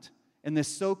did not. And this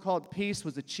so-called peace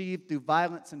was achieved through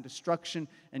violence and destruction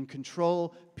and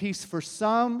control. Peace for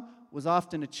some was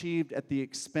often achieved at the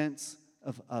expense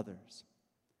of others.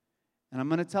 And I'm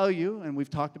going to tell you, and we've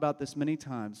talked about this many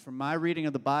times, from my reading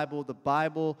of the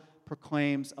Bible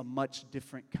proclaims a much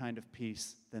different kind of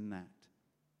peace than that.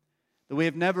 That we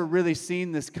have never really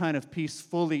seen this kind of peace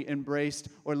fully embraced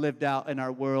or lived out in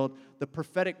our world. The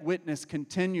prophetic witness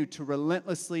continued to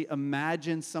relentlessly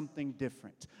imagine something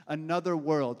different, another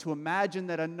world, to imagine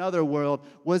that another world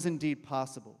was indeed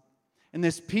possible. And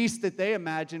this peace that they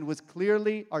imagined was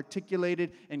clearly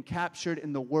articulated and captured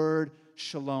in the word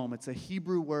shalom. It's a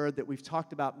Hebrew word that we've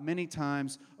talked about many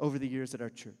times over the years at our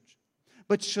church.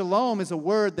 But shalom is a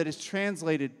word that is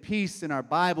translated peace in our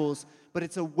Bibles, but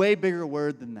it's a way bigger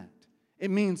word than that. It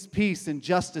means peace and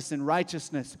justice and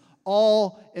righteousness,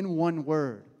 all in one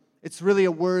word. It's really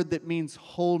a word that means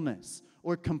wholeness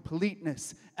or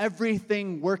completeness,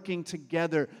 everything working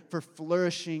together for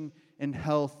flourishing and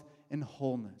health and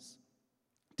wholeness.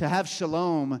 To have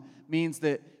shalom means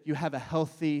that you have a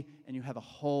healthy and you have a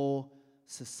whole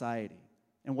society.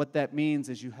 And what that means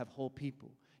is you have whole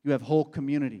people. You have whole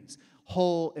communities.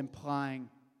 Whole implying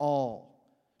all.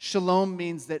 Shalom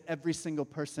means that every single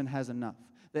person has enough,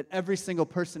 that every single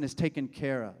person is taken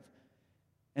care of,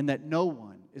 and that no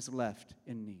one is left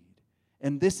in need.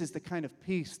 And this is the kind of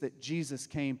peace that Jesus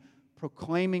came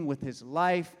proclaiming with his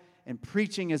life and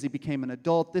preaching as he became an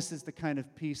adult. This is the kind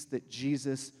of peace that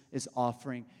Jesus is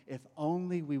offering, if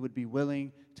only we would be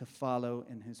willing to follow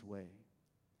in his way.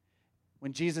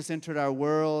 When Jesus entered our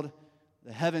world,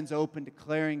 the heavens opened,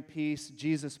 declaring peace.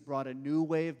 Jesus brought a new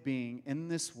way of being in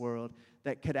this world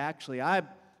that could actually, I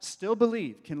still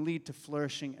believe, can lead to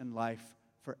flourishing in life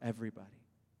for everybody.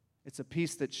 It's a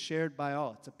peace that's shared by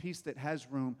all. It's a peace that has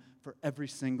room for every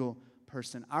single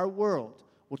person. Our world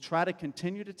will try to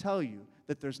continue to tell you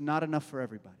that there's not enough for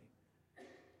everybody.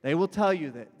 They will tell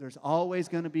you that there's always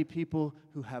going to be people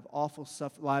who have awful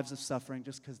lives of suffering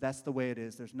just because that's the way it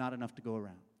is. There's not enough to go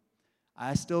around.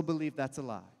 I still believe that's a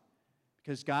lie,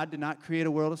 because God did not create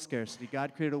a world of scarcity.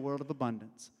 God created a world of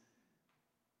abundance.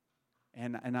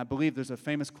 And I believe there's a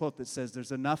famous quote that says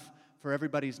there's enough for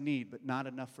everybody's need, but not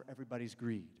enough for everybody's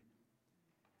greed.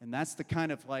 And that's the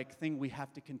kind of thing we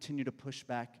have to continue to push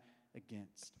back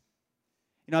against.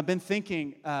 You know, I've been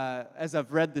thinking as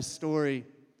I've read this story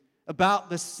about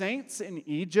the saints in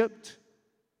Egypt,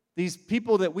 these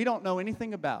people that we don't know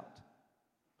anything about,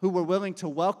 who were willing to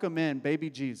welcome in baby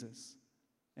Jesus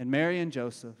and Mary and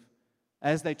Joseph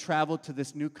as they traveled to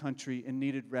this new country and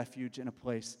needed refuge and a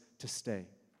place to stay.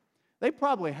 They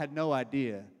probably had no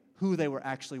idea who they were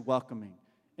actually welcoming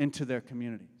into their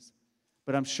communities.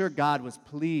 But I'm sure God was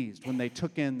pleased when they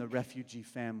took in the refugee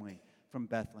family from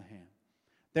Bethlehem.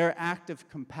 Their act of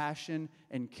compassion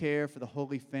and care for the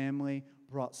Holy Family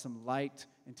brought some light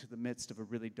into the midst of a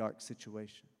really dark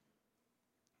situation.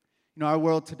 You know, our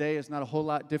world today is not a whole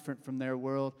lot different from their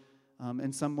world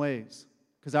in some ways,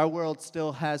 because our world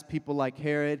still has people like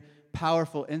Herod,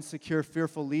 powerful, insecure,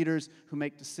 fearful leaders who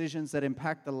make decisions that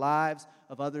impact the lives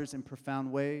of others in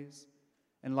profound ways.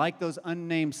 And like those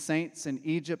unnamed saints in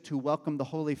Egypt who welcomed the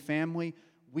Holy Family,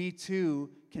 we too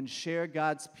can share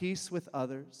God's peace with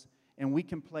others, and we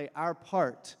can play our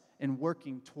part in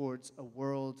working towards a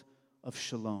world of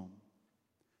shalom.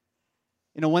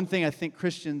 You know, one thing I think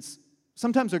Christians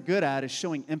sometimes are good at is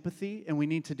showing empathy, and we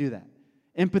need to do that.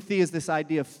 Empathy is this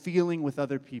idea of feeling with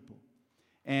other people.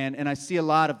 And I see a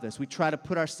lot of this. We try to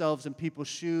put ourselves in people's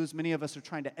shoes. Many of us are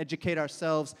trying to educate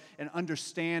ourselves and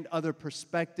understand other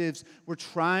perspectives. We're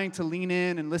trying to lean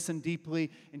in and listen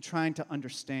deeply and trying to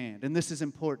understand. And this is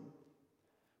important.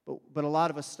 But a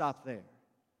lot of us stop there.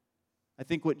 I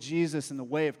think what Jesus and the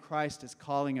way of Christ is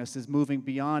calling us is moving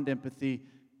beyond empathy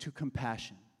to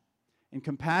compassion. And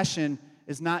compassion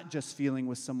is not just feeling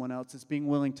with someone else. It's being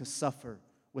willing to suffer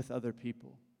with other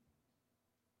people.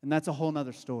 And that's a whole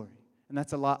other story. And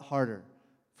that's a lot harder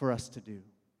for us to do.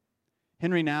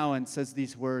 Henry Nouwen says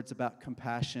these words about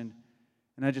compassion,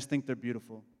 and I just think they're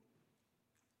beautiful.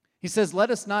 He says,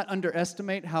 "Let us not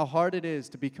underestimate how hard it is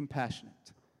to be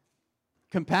compassionate.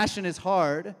 Compassion is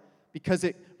hard because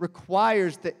it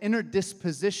requires the inner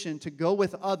disposition to go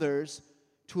with others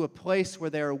to a place where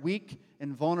they are weak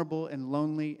and vulnerable and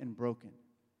lonely and broken.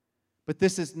 But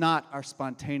this is not our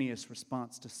spontaneous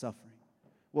response to suffering.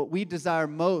 What we desire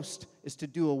most is to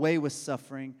do away with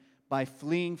suffering by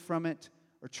fleeing from it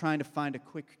or trying to find a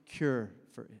quick cure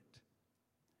for it.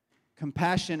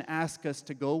 Compassion asks us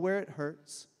to go where it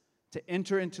hurts, to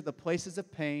enter into the places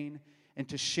of pain, and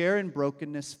to share in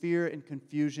brokenness, fear, and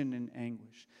confusion and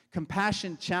anguish.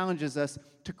 Compassion challenges us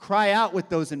to cry out with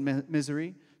those in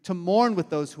misery, to mourn with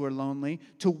those who are lonely,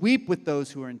 to weep with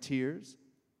those who are in tears.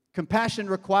 Compassion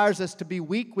requires us to be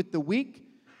weak with the weak,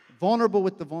 vulnerable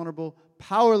with the vulnerable,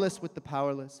 powerless with the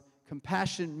powerless.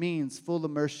 Compassion means full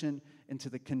immersion into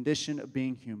the condition of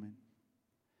being human.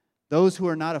 Those who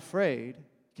are not afraid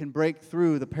can break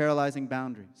through the paralyzing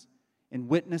boundaries and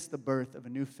witness the birth of a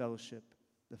new fellowship,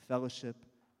 the fellowship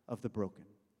of the broken."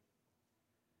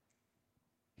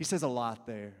 He says a lot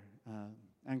there.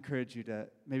 I encourage you to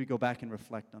maybe go back and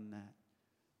reflect on that.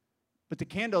 But the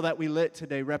candle that we lit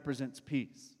today represents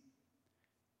peace.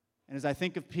 And as I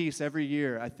think of peace every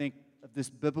year, I think of this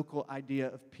biblical idea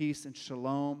of peace and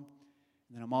shalom.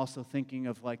 And then I'm also thinking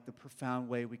of like the profound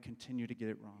way we continue to get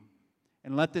it wrong.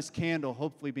 And let this candle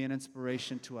hopefully be an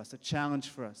inspiration to us, a challenge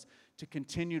for us to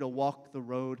continue to walk the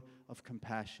road of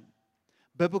compassion.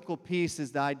 Biblical peace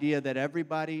is the idea that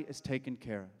everybody is taken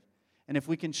care of. And if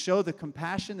we can show the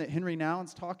compassion that Henry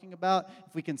Nouwen's talking about,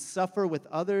 if we can suffer with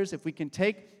others, if we can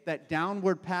take that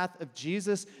downward path of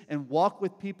Jesus and walk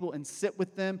with people and sit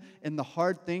with them in the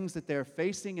hard things that they're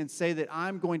facing and say that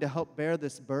I'm going to help bear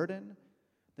this burden,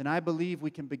 then I believe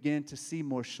we can begin to see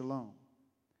more shalom.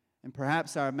 And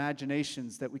perhaps our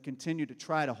imaginations that we continue to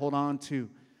try to hold on to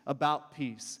about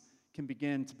peace can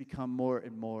begin to become more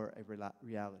and more a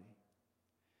reality.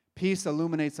 Peace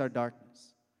illuminates our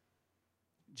darkness.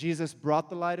 Jesus brought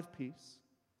the light of peace,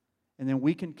 and then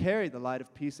we can carry the light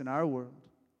of peace in our world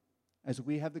as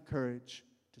we have the courage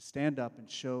to stand up and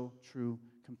show true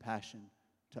compassion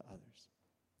to others.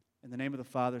 In the name of the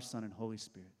Father, Son, and Holy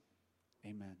Spirit,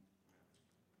 amen.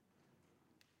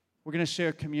 We're going to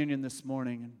share communion this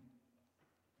morning.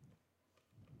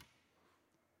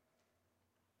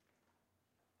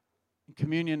 And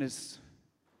communion is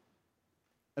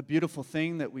a beautiful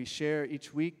thing that we share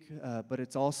each week, but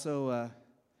it's also a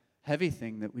heavy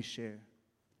thing that we share.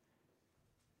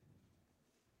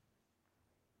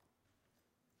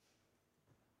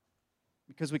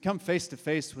 Because we come face to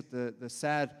face with the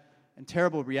sad and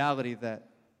terrible reality that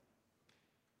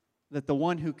the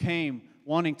one who came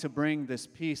wanting to bring this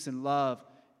peace and love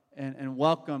and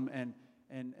welcome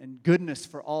and goodness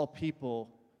for all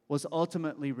people was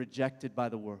ultimately rejected by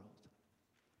the world.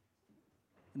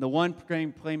 And the one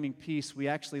claiming peace we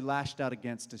actually lashed out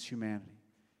against as humanity.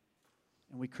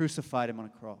 And we crucified him on a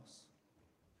cross.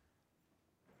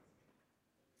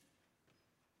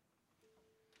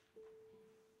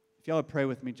 If y'all would pray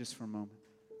with me just for a moment.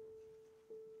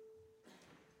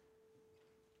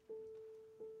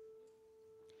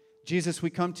 Jesus, we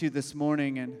come to you this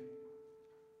morning and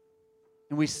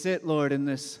we sit, Lord, in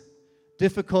this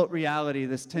difficult reality,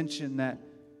 this tension that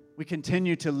we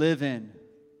continue to live in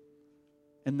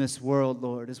this world,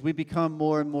 Lord, as we become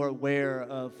more and more aware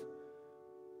of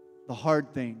the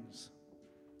hard things.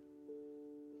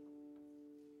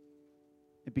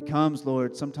 It becomes,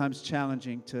 Lord, sometimes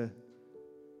challenging to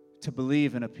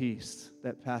believe in a peace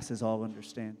that passes all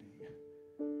understanding.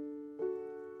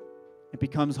 It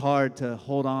becomes hard to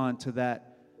hold on to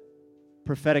that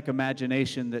prophetic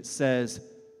imagination that says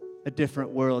a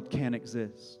different world can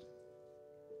exist.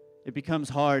 It becomes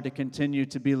hard to continue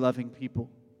to be loving people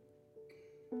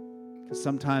Because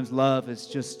sometimes love is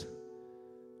just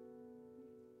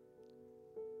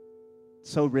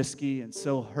so risky and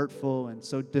so hurtful and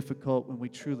so difficult when we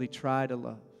truly try to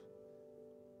love.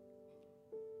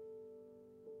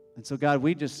 And so, God,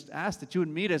 we just ask that you would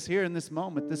meet us here in this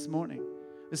moment this morning.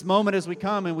 This moment as we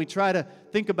come and we try to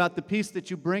think about the peace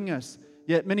that you bring us.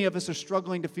 Yet many of us are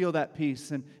struggling to feel that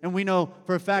peace. And we know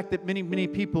for a fact that many, many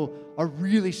people are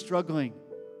really struggling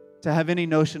to have any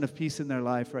notion of peace in their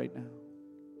life right now.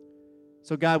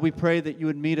 So, God, we pray that you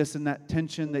would meet us in that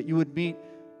tension, that you would meet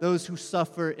those who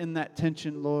suffer in that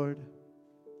tension, Lord.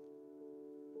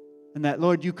 And that,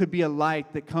 Lord, you could be a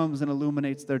light that comes and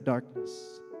illuminates their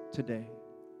darkness today.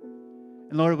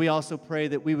 And Lord, we also pray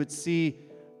that we would see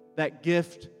that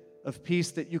gift of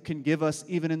peace that you can give us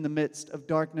even in the midst of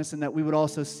darkness, and that we would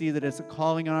also see that it's a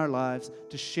calling on our lives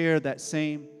to share that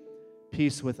same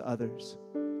peace with others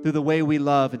through the way we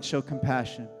love and show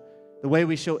compassion, the way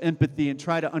we show empathy and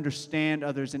try to understand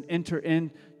others and enter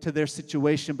into their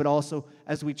situation, but also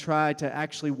as we try to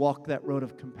actually walk that road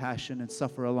of compassion and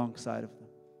suffer alongside of them.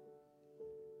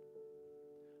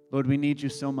 Lord, we need you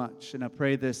so much, and I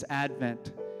pray this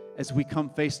Advent, as we come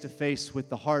face to face with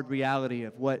the hard reality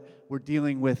of what we're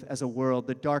dealing with as a world,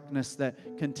 the darkness that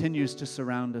continues to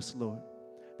surround us, Lord,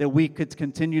 that we could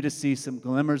continue to see some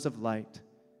glimmers of light,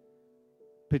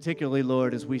 particularly,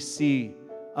 Lord, as we see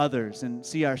others and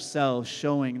see ourselves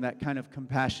showing that kind of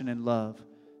compassion and love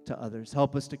to others.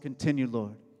 Help us to continue,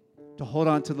 Lord, to hold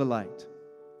on to the light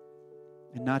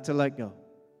and not to let go,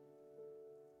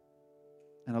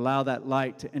 and allow that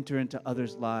light to enter into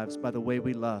others' lives by the way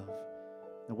we love,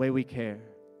 the way we care,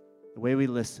 the way we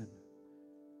listen,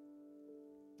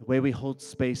 the way we hold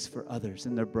space for others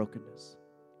in their brokenness.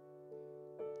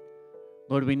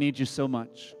 Lord, we need you so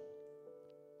much.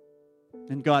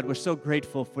 And God, we're so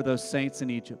grateful for those saints in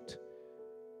Egypt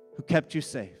who kept you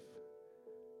safe,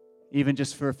 even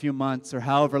just for a few months or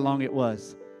however long it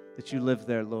was that you lived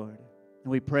there, Lord.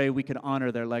 And we pray we could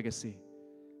honor their legacy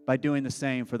by doing the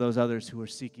same for those others who are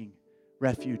seeking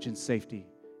refuge and safety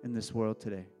in this world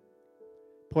today.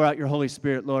 Pour out your Holy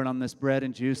Spirit, Lord, on this bread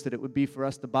and juice, that it would be for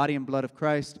us the body and blood of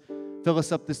Christ. Fill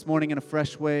us up this morning in a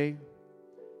fresh way.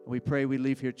 And we pray we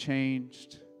leave here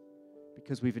changed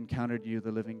because we've encountered you,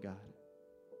 the living God.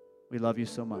 We love you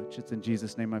so much. It's in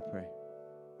Jesus' name I pray.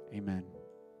 Amen.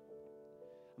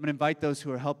 I'm going to invite those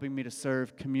who are helping me to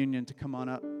serve communion to come on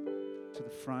up to the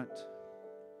front.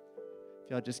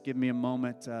 If y'all just give me a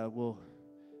moment, we'll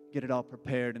get it all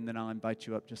prepared, and then I'll invite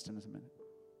you up just in a minute.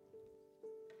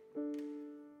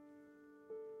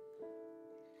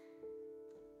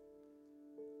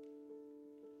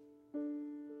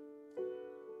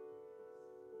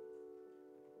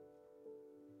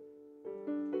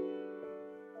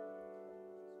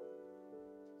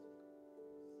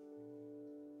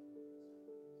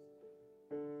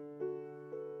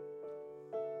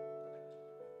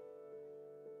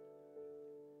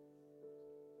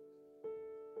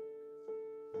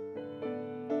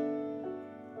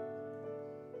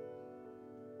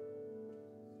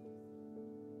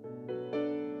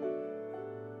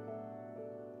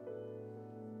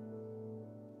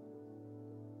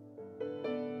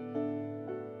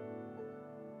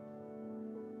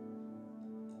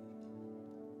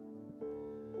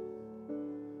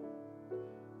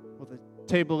 Well, the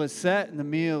table is set and the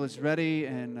meal is ready,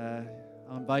 and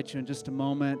I'll invite you in just a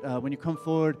moment. When you come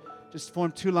forward, just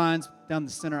form two lines down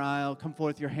the center aisle. Come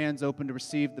forward with your hands open to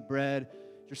receive the bread.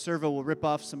 Your server will rip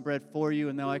off some bread for you,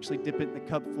 and they'll actually dip it in the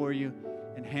cup for you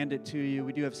and hand it to you.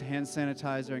 We do have hand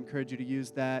sanitizer. I encourage you to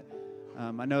use that.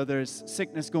 I know there's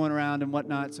sickness going around and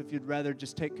whatnot, so if you'd rather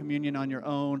just take communion on your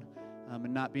own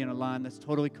and not be in a line, that's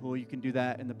totally cool. You can do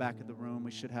that in the back of the room. We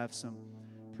should have some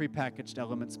prepackaged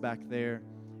elements back there.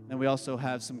 And we also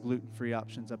have some gluten-free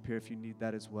options up here if you need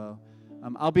that as well.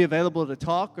 I'll be available to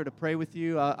talk or to pray with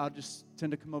you. I'll just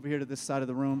tend to come over here to this side of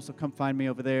the room, so come find me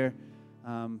over there.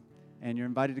 And you're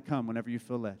invited to come whenever you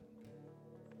feel led.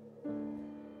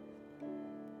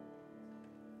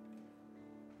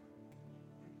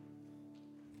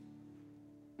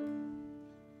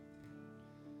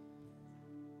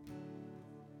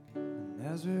 And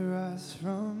as we rise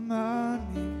from our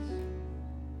knees,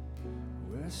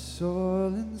 where soil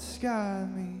and sky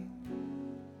meet,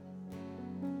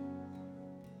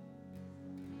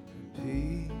 and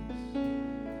peace,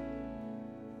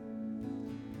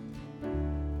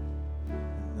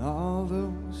 and all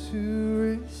those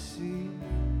who receive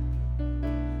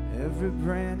every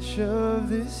branch of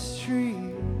this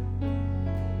tree,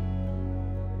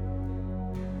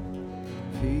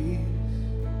 peace.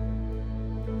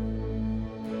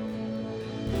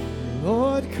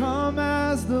 Lord, come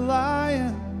as the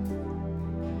lion,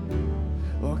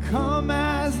 come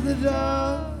as the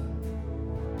dove.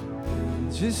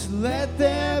 Just let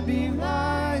there be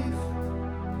life,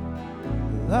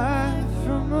 life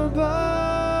from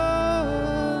above,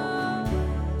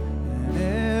 and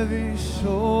every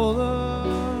soul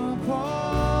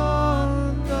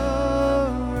upon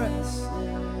the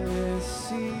restless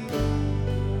sea.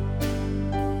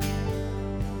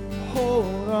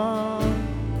 Hold on,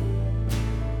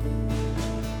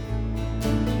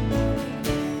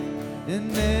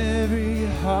 in every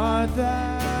heart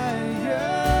that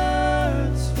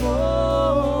yearns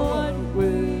for what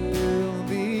will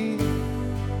be.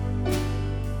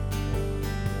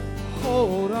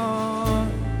 Hold on,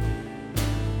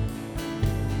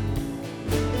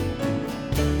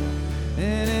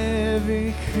 and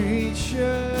every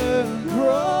creature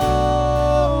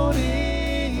groaning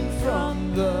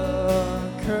from the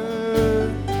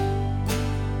curse.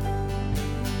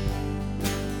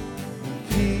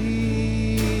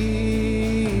 Peace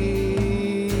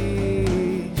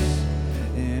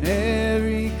in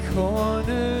every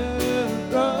corner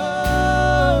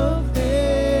of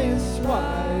this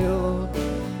wild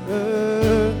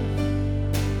earth.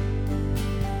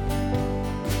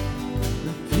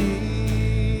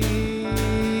 Peace.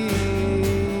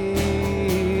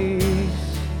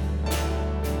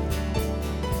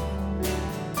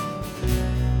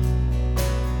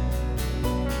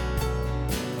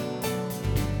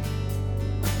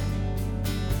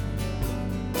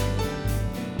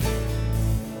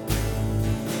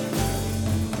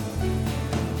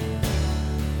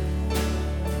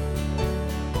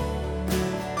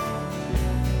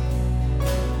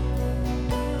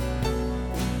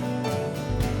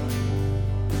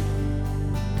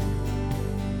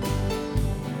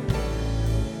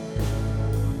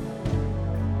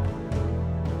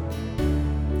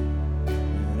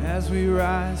 And as we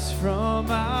rise from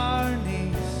our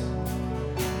knees,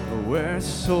 where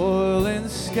soil and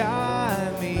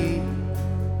sky meet,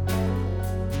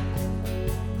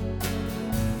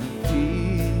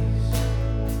 peace,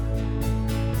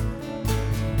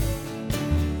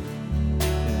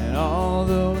 and all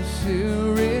those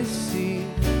who receive,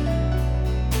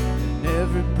 in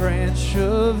every branch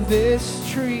of this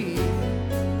tree,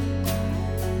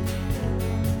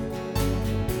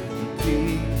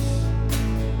 peace.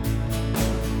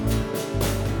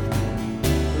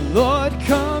 Lord,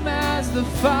 come as the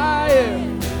fire,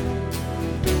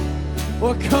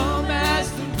 or come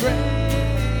as the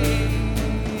rain.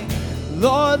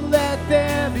 Lord, let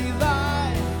there be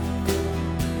life,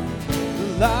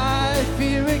 life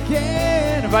here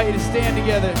again. I invite you to stand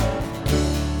together.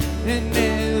 And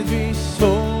every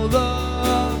soul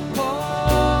upon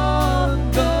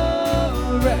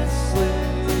the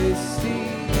restless sea.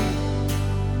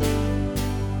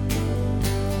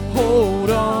 Hold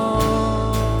on.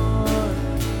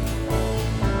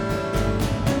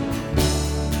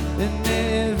 And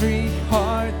every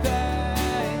heart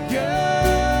that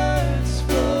yearns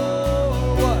for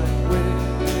what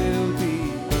will be.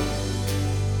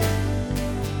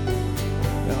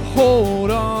 Now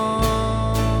hold on.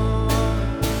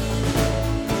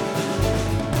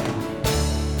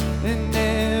 And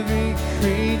every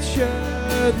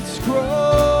creature that's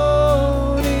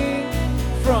groaning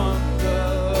from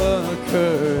the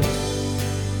curse.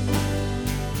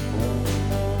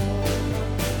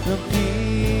 The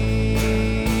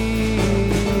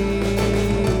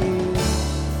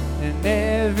and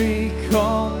every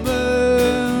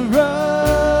corner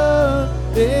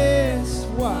of this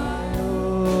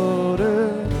wild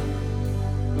earth.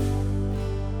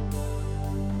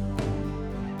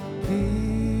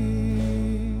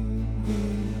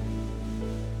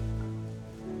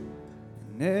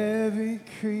 And every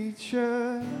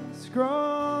creature's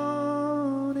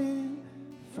groaning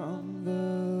from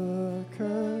the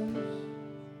curse.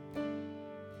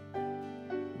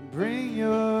 Bring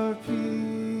your peace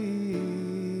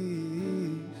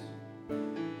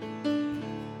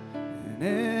in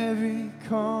every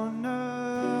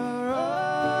corner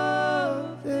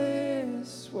of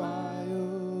this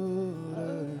wild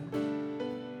earth.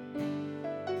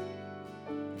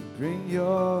 Bring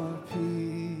your peace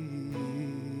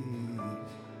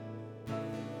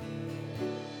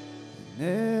in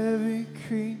every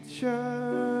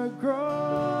creature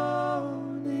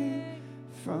groaning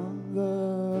from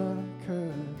the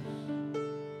curse.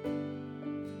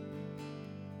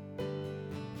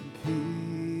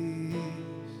 Peace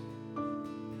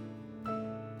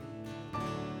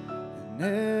in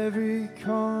every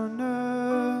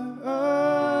corner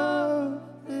of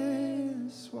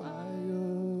this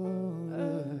wild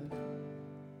earth.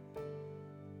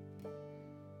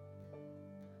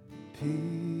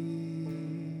 Peace.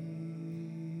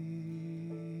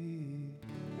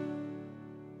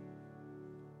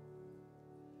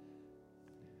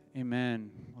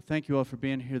 Amen. Well, thank you all for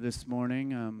being here this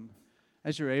morning.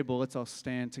 As you're able, let's all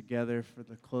stand together for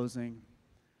the closing.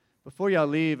 Before y'all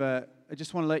leave, I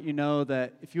just want to let you know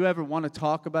that if you ever want to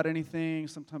talk about anything,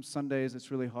 sometimes Sundays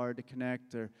it's really hard to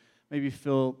connect, or maybe you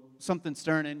feel something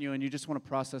stirring in you and you just want to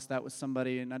process that with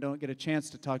somebody and I don't get a chance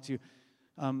to talk to you,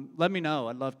 let me know.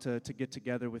 I'd love to get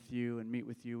together with you and meet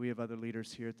with you. We have other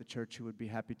leaders here at the church who would be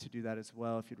happy to do that as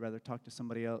well if you'd rather talk to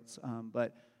somebody else.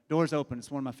 But doors open. It's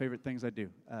one of my favorite things I do,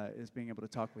 is being able to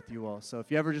talk with you all. So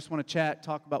if you ever just want to chat,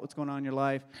 talk about what's going on in your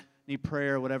life, need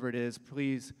prayer, whatever it is,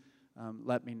 please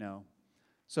let me know.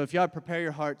 So if y'all prepare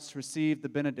your hearts to receive the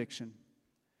benediction,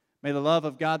 may the love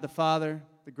of God the Father,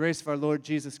 the grace of our Lord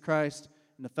Jesus Christ,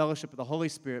 and the fellowship of the Holy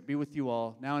Spirit be with you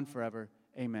all, now and forever.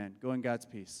 Amen. Go in God's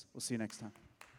peace. We'll see you next time.